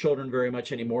interacting with children very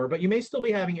much anymore, but you may still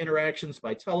be having interactions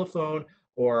by telephone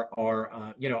or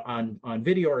on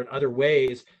video or in other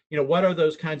ways. What are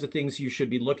those kinds of things you should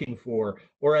be looking for?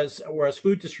 Or as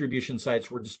food distribution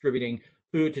sites were distributing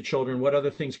food to children, what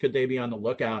other things could they be on the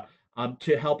lookout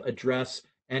to help address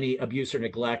any abuse or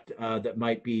neglect that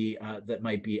might be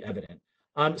evident?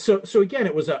 So again,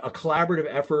 it was a collaborative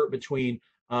effort between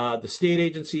the state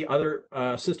agency, other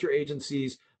sister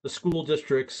agencies, the school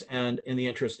districts, and in the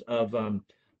interest of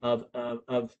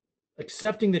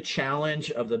accepting the challenge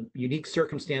of the unique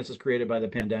circumstances created by the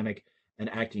pandemic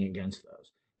and acting against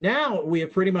those. Now we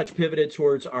have pretty much pivoted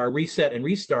towards our reset and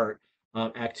restart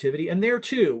activity, and there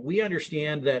too we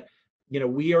understand that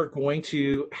we are going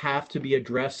to have to be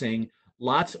addressing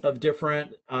lots of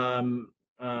different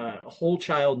whole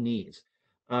child needs.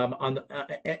 And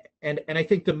I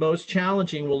think the most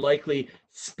challenging will likely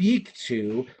speak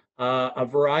to a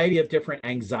variety of different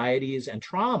anxieties and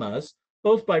traumas,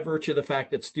 both by virtue of the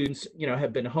fact that students,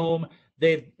 have been home,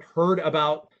 they've heard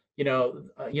about,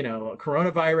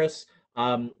 coronavirus,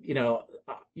 and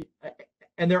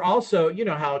they're also,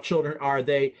 how children are,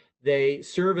 they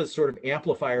serve as sort of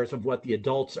amplifiers of what the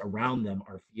adults around them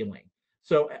are feeling.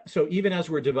 So even as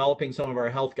we're developing some of our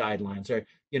health guidelines,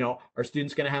 are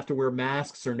students going to have to wear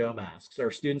masks or no masks? Are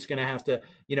students going to have to,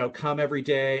 come every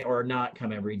day or not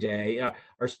come every day?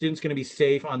 Are students going to be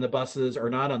safe on the buses or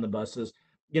not on the buses?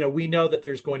 we know that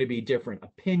there's going to be different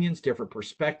opinions, different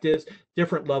perspectives,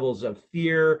 different levels of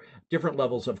fear, different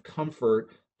levels of comfort.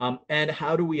 And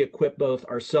how do we equip both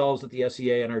ourselves at the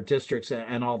SEA and our districts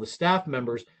and all the staff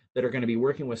members that are going to be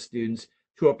working with students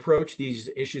to approach these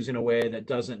issues in a way that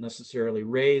doesn't necessarily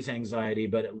raise anxiety,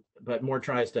 but more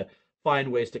tries to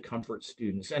find ways to comfort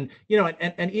students. And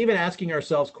and even asking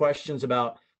ourselves questions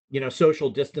about social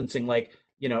distancing, like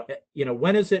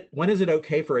when is it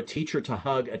okay for a teacher to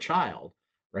hug a child,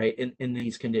 right, in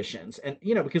these conditions? And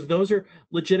because those are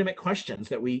legitimate questions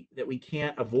that we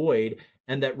can't avoid,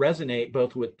 and that resonate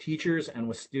both with teachers and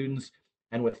with students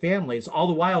and with families, all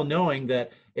the while knowing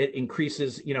that it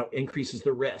increases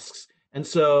the risks. And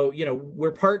so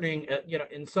we're partnering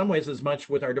in some ways as much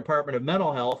with our Department of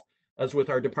Mental Health as with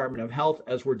our Department of Health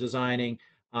as we're designing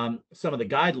some of the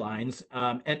guidelines,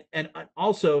 and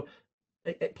also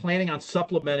planning on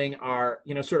supplementing our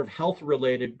sort of health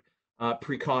related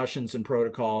precautions and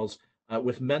protocols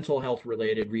with mental health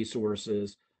related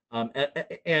resources,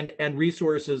 and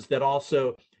resources that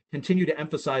also continue to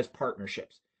emphasize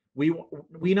partnerships. We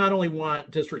not only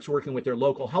want districts working with their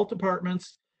local health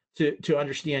departments to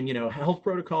understand health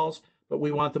protocols, but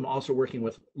we want them also working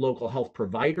with local health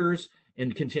providers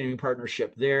in continuing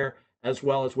partnership there, as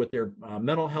well as with their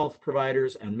mental health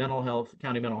providers and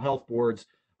county mental health boards,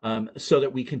 so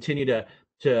that we continue to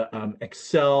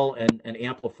excel and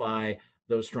amplify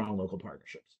those strong local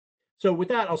partnerships. So with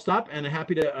that, I'll stop, and I'm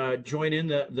happy to join in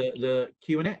the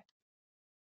Q&A.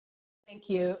 Thank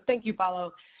you,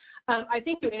 Paolo. I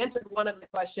think you answered one of the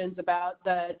questions about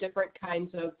the different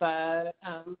kinds of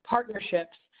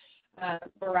partnerships, a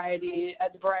variety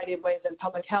of ways in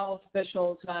public health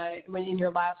officials. In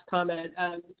your last comment,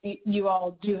 you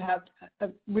all do have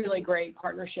really great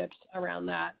partnerships around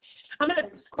that. I'm going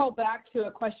to scroll back to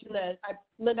a question that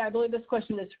Linda, I believe this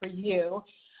question is for you.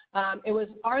 It was,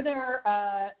 are there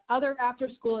other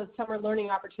after-school and summer learning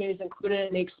opportunities included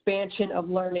in the expansion of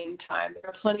learning time? There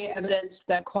are plenty of evidence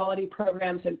that quality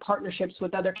programs and partnerships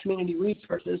with other community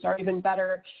resources are even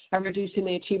better at reducing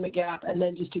the achievement gap and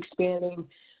then just expanding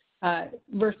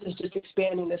versus just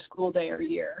expanding the school day or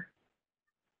year.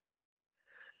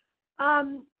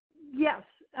 Yes.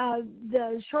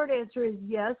 The short answer is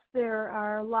yes. There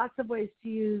are lots of ways to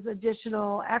use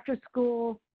additional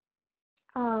after-school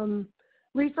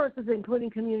resources, including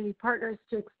community partners,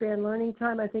 to expand learning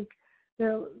time. I think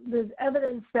there's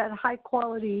evidence that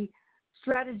high-quality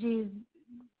strategies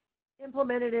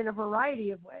implemented in a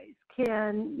variety of ways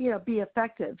can, be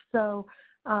effective. So,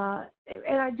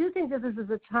 and I do think that this is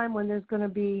a time when there's going to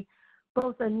be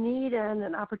both a need and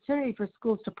an opportunity for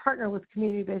schools to partner with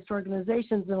community-based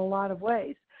organizations in a lot of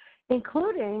ways,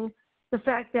 including the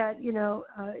fact that,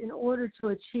 in order to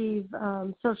achieve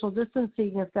social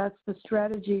distancing, if that's the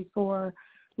strategy for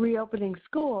reopening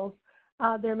schools,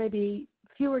 there may be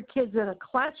fewer kids in a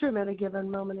classroom at a given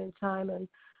moment in time, and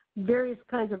various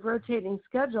kinds of rotating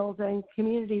schedules and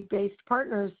community-based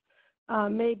partners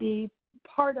may be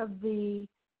part of the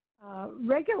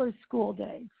regular school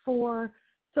day for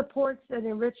supports and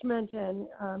enrichment and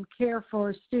care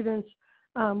for students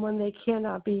when they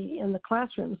cannot be in the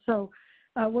classroom. So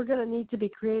we're going to need to be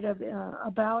creative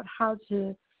about how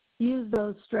to use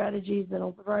those strategies in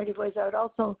a variety of ways. I would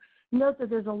also note that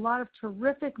there's a lot of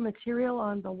terrific material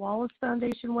on the Wallace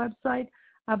Foundation website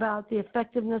about the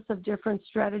effectiveness of different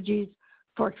strategies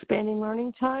for expanding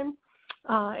learning time.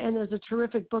 And there's a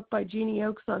terrific book by Jeannie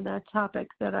Oakes on that topic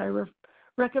that I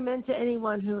recommend to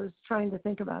anyone who is trying to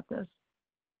think about this.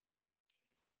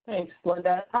 Thanks,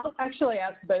 Linda. I'll actually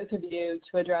ask both of you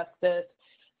to address this.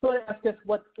 So I want to ask us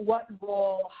what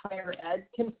role higher ed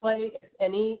can play, if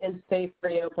any, in safe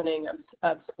reopening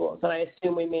of schools. And I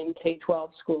assume we mean K-12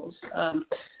 schools,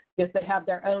 because they have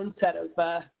their own set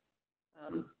of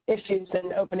issues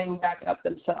in opening back up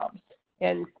themselves.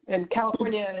 And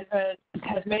California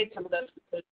has made some of those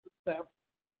decisions. So.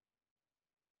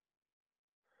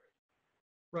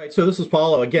 Right. So this is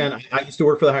Paolo. Again, I used to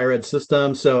work for the higher ed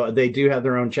system, so they do have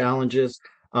their own challenges.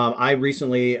 I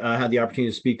recently had the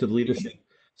opportunity to speak to the leadership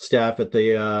staff at the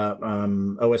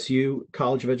OSU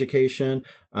College of Education.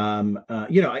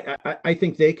 I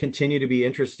think they continue to be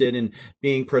interested in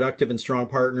being productive and strong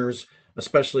partners,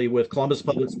 especially with Columbus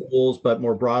Public Schools, but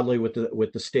more broadly with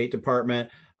the State Department.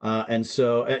 And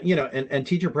so, and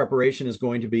teacher preparation is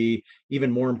going to be even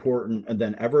more important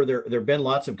than ever. There have been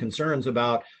lots of concerns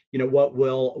about, what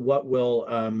will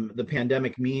the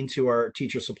pandemic mean to our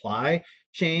teacher supply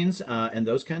chains and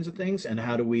those kinds of things, and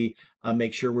how do we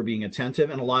make sure we're being attentive,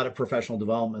 and a lot of professional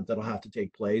development that'll have to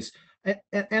take place.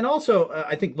 And also,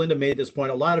 I think Linda made this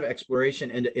point, a lot of exploration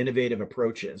into innovative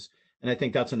approaches. And I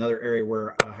think that's another area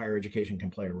where higher education can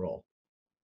play a role.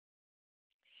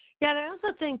 Yeah, and I also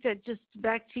think that, just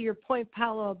back to your point,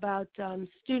 Paolo, about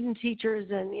student teachers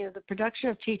and the production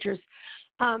of teachers,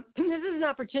 this is an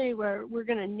opportunity where we're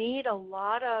going to need a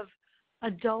lot of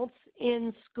adults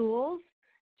in schools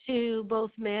to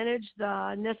both manage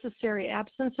the necessary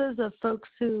absences of folks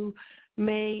who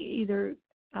may either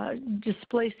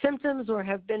display symptoms or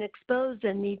have been exposed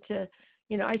and need to,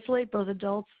 isolate, both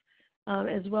adults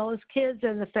as well as kids,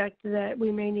 and the fact that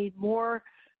we may need more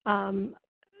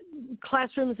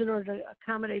classrooms in order to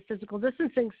accommodate physical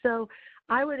distancing. So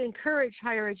I would encourage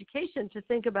higher education to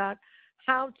think about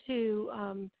how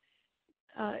to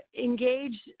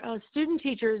engage student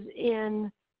teachers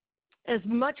in as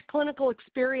much clinical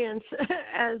experience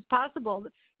as possible.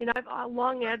 I've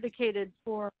long advocated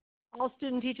for all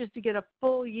student teachers to get a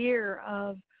full year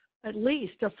of, at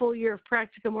least a full year of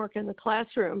practicum work in the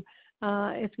classroom,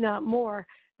 if not more.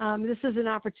 This is an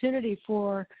opportunity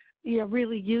for,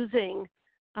 really using,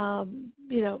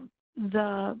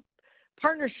 the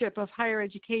partnership of higher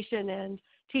education and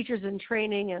teachers in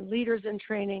training and leaders in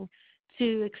training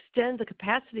to extend the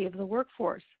capacity of the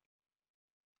workforce.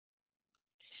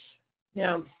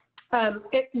 Yeah.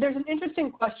 There's an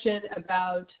interesting question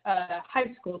about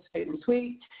high school students.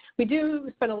 We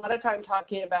do spend a lot of time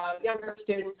talking about younger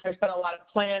students. There's been a lot of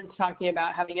plans talking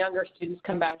about having younger students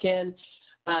come back in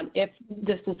if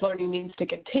distance learning needs to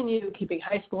continue, keeping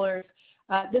high schoolers.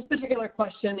 This particular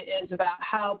question is about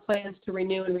how plans to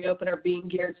renew and reopen are being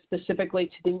geared specifically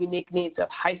to the unique needs of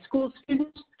high school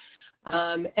students,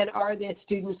 and are the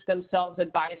students themselves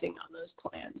advising on those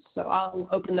plans? So I'll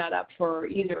open that up for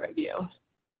either of you.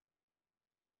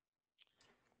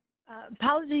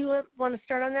 Paolo, do you want to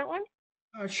start on that one?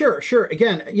 Sure.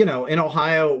 Again, in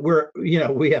Ohio,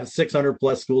 we have 600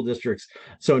 plus school districts.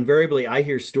 So invariably, I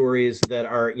hear stories that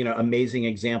are, amazing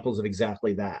examples of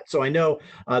exactly that. So I know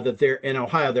that in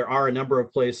Ohio, there are a number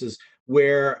of places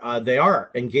where they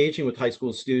are engaging with high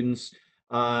school students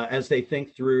as they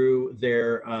think through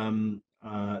their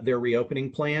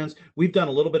reopening plans. We've done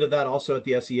a little bit of that also at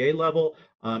the SEA level.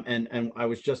 And I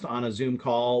was just on a Zoom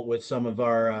call with some of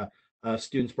our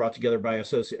students brought together by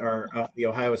the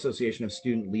Ohio Association of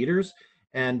Student Leaders.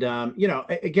 And,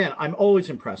 again, I'm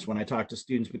always impressed when I talk to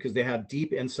students because they have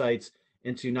deep insights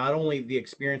into not only the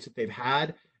experience that they've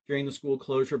had during the school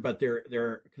closure, but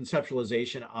their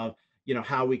conceptualization of,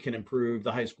 how we can improve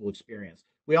the high school experience.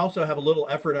 We also have a little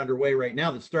effort underway right now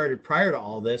that started prior to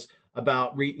all this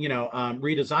about,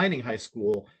 redesigning high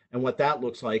school and what that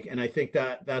looks like. And I think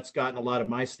that that's gotten a lot of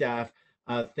my staff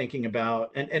thinking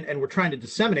about, and we're trying to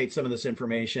disseminate some of this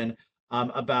information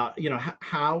about,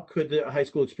 how could the high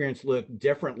school experience look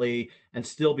differently and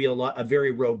still be a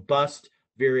very robust,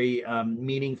 very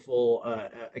meaningful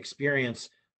experience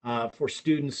for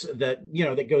students that,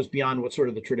 that goes beyond what sort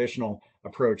of the traditional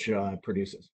approach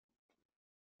produces.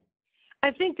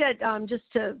 I think that just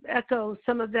to echo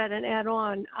some of that and add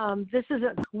on, this is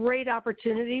a great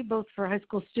opportunity both for high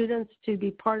school students to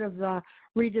be part of the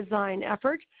redesign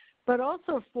effort, but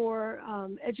also for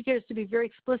educators to be very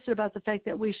explicit about the fact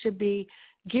that we should be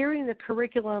gearing the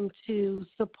curriculum to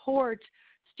support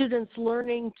students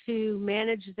learning to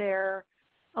manage their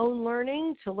own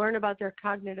learning, to learn about their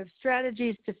cognitive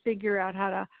strategies, to figure out how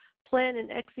to plan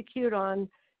and execute on,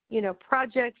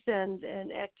 projects and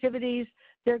activities.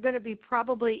 They're going to be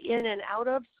probably in and out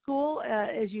of school,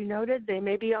 as you noted. They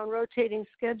may be on rotating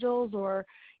schedules or,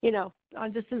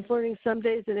 on distance learning some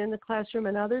days and in the classroom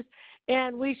and others.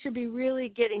 And we should be really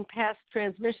getting past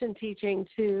transmission teaching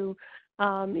to,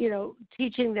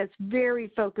 teaching that's very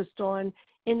focused on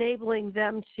enabling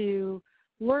them to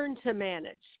learn to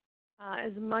manage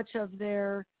as much of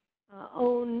their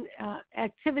own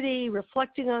activity,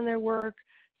 reflecting on their work,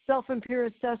 self and peer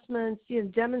assessments,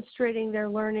 demonstrating their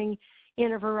learning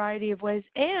in a variety of ways,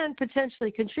 and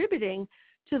potentially contributing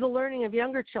to the learning of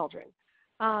younger children,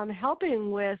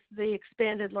 helping with the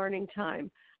expanded learning time,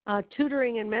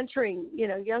 tutoring and mentoring,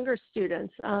 younger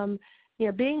students,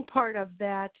 being part of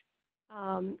that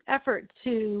effort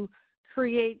to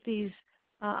create these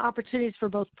opportunities for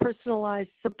both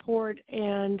personalized support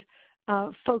and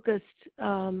focused,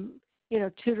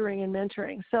 tutoring and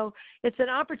mentoring. So it's an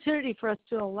opportunity for us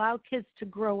to allow kids to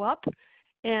grow up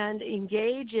and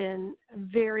engage in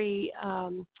very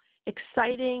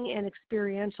exciting and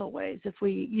experiential ways if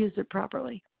we use it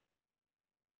properly.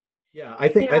 Yeah, I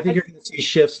think you're going to see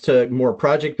shifts to more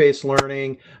project-based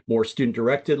learning, more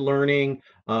student-directed learning,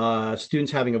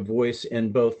 students having a voice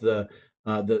in both the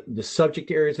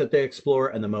subject areas that they explore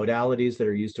and the modalities that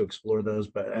are used to explore those.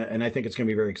 And I think it's going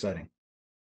to be very exciting.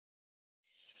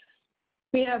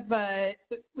 We have a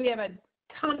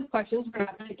ton of questions we're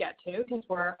not going to get to because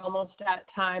we're almost at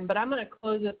time, but I'm going to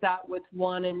close this out with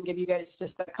one and give you guys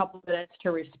just a couple minutes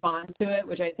to respond to it,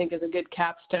 which I think is a good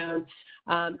capstone.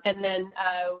 And then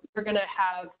we're going to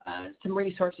have some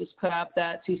resources put up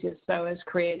that CCSSO has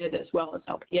created as well as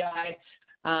LPI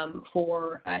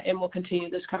and we'll continue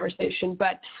this conversation.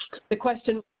 But the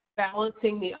question,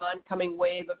 balancing the oncoming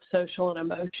wave of social and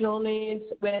emotional needs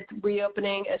with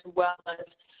reopening as well as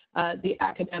the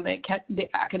academic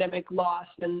loss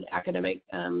and academic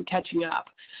catching up.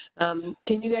 Can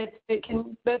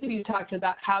both of you talk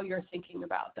about how you're thinking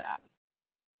about that?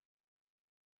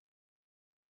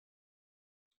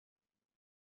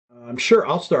 Sure,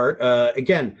 I'll start.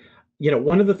 Again,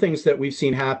 one of the things that we've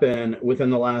seen happen within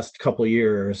the last couple of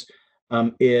years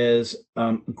is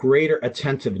greater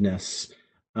attentiveness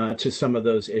to some of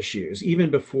those issues, even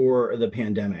before the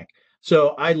pandemic. So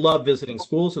I love visiting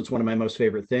schools. It's one of my most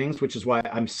favorite things, which is why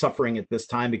I'm suffering at this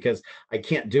time because I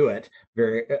can't do it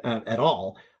at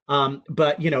all.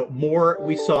 But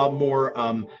we saw more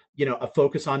a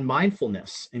focus on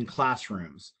mindfulness in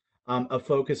classrooms, a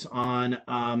focus on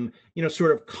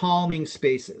sort of calming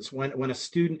spaces when a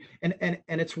student and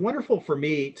it's wonderful for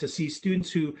me to see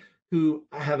students who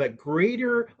have a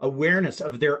greater awareness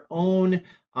of their own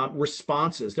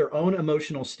responses, their own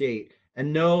emotional state,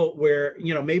 and know where,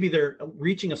 maybe they're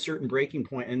reaching a certain breaking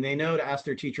point and they know to ask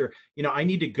their teacher, I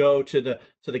need to go to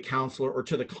the counselor or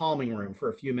to the calming room for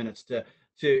a few minutes to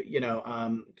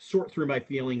sort through my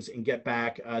feelings and get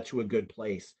back to a good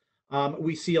place.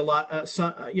 We see a lot,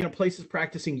 places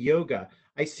practicing yoga.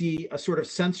 I see a sort of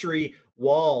sensory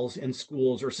walls in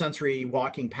schools or sensory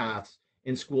walking paths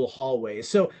in school hallways.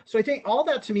 So I think all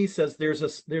that to me says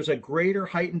there's a greater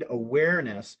heightened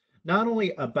awareness, not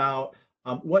only about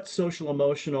what social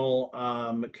emotional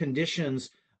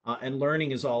conditions and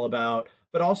learning is all about,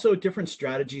 but also different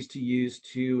strategies to use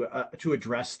to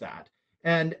address that.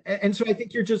 And so I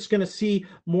think you're just going to see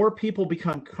more people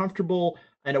become comfortable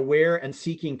and aware and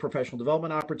seeking professional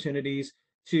development opportunities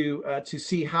to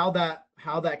see how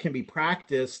that can be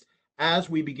practiced as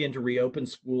we begin to reopen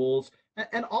schools.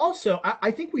 And also,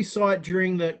 I think we saw it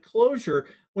during the closure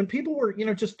when people were,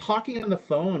 just talking on the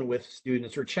phone with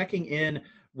students or checking in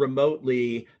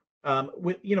remotely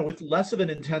with less of an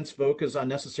intense focus on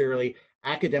necessarily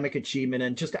academic achievement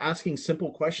and just asking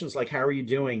simple questions like, how are you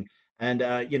doing? And,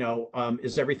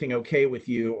 is everything okay with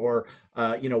you? Or,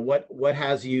 what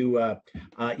has you,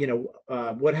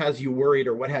 what has you worried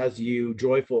or what has you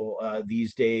joyful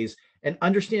these days? And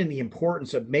understanding the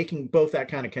importance of making both that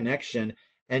kind of connection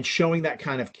and showing that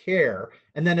kind of care,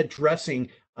 and then addressing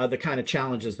the kind of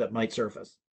challenges that might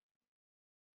surface.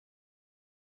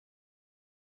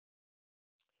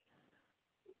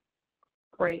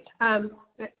 Great.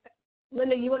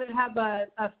 Linda, you want to have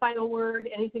a final word?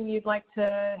 Anything you'd like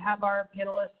to have our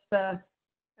panelists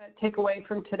take away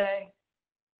from today?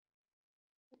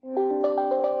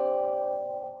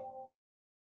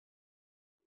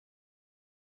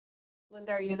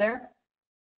 Linda, are you there?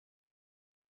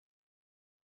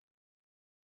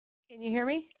 Can you hear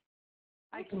me?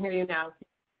 I can hear you now.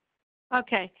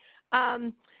 Okay.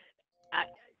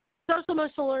 Social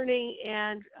emotional learning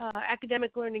and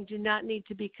academic learning do not need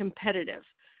to be competitive.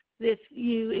 If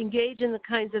you engage in the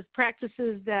kinds of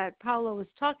practices that Paolo was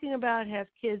talking about, have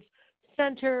kids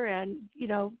center and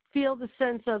feel the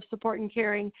sense of support and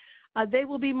caring, they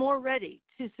will be more ready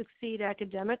to succeed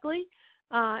academically.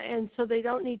 And so they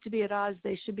don't need to be at odds.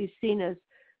 They should be seen as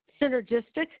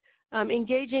synergistic.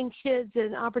 Engaging kids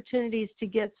in opportunities to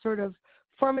get sort of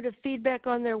formative feedback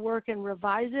on their work and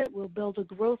revise it will build a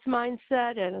growth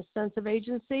mindset and a sense of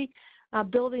agency,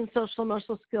 building social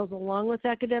emotional skills along with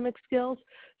academic skills.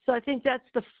 So I think that's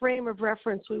the frame of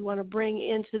reference we want to bring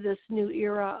into this new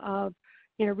era of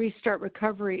restart,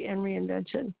 recovery, and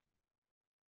reinvention.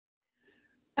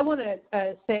 I want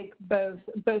to thank both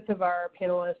of our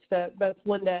panelists, both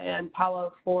Linda and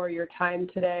Paolo, for your time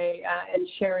today and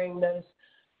sharing those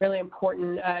really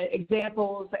important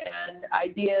examples and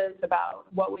ideas about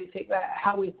what we think,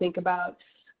 how we think about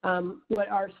what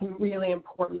are some really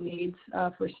important needs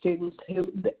for students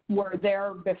who were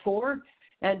there before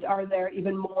and are there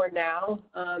even more now.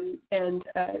 And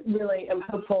really, I'm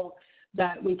hopeful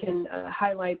that we can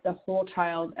highlight the whole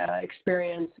child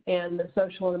experience and the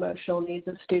social and emotional needs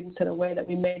of students in a way that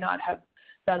we may not have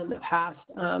done in the past.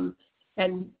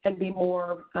 And be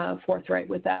more forthright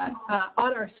with that.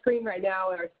 On our screen right now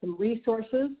are some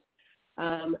resources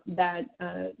that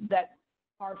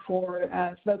are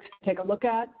for folks to take a look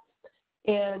at.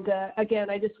 And again,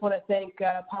 I just want to thank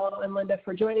Paolo and Linda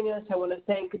for joining us. I want to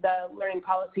thank the Learning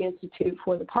Policy Institute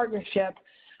for the partnership,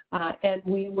 and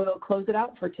we will close it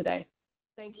out for today.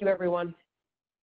 Thank you, everyone.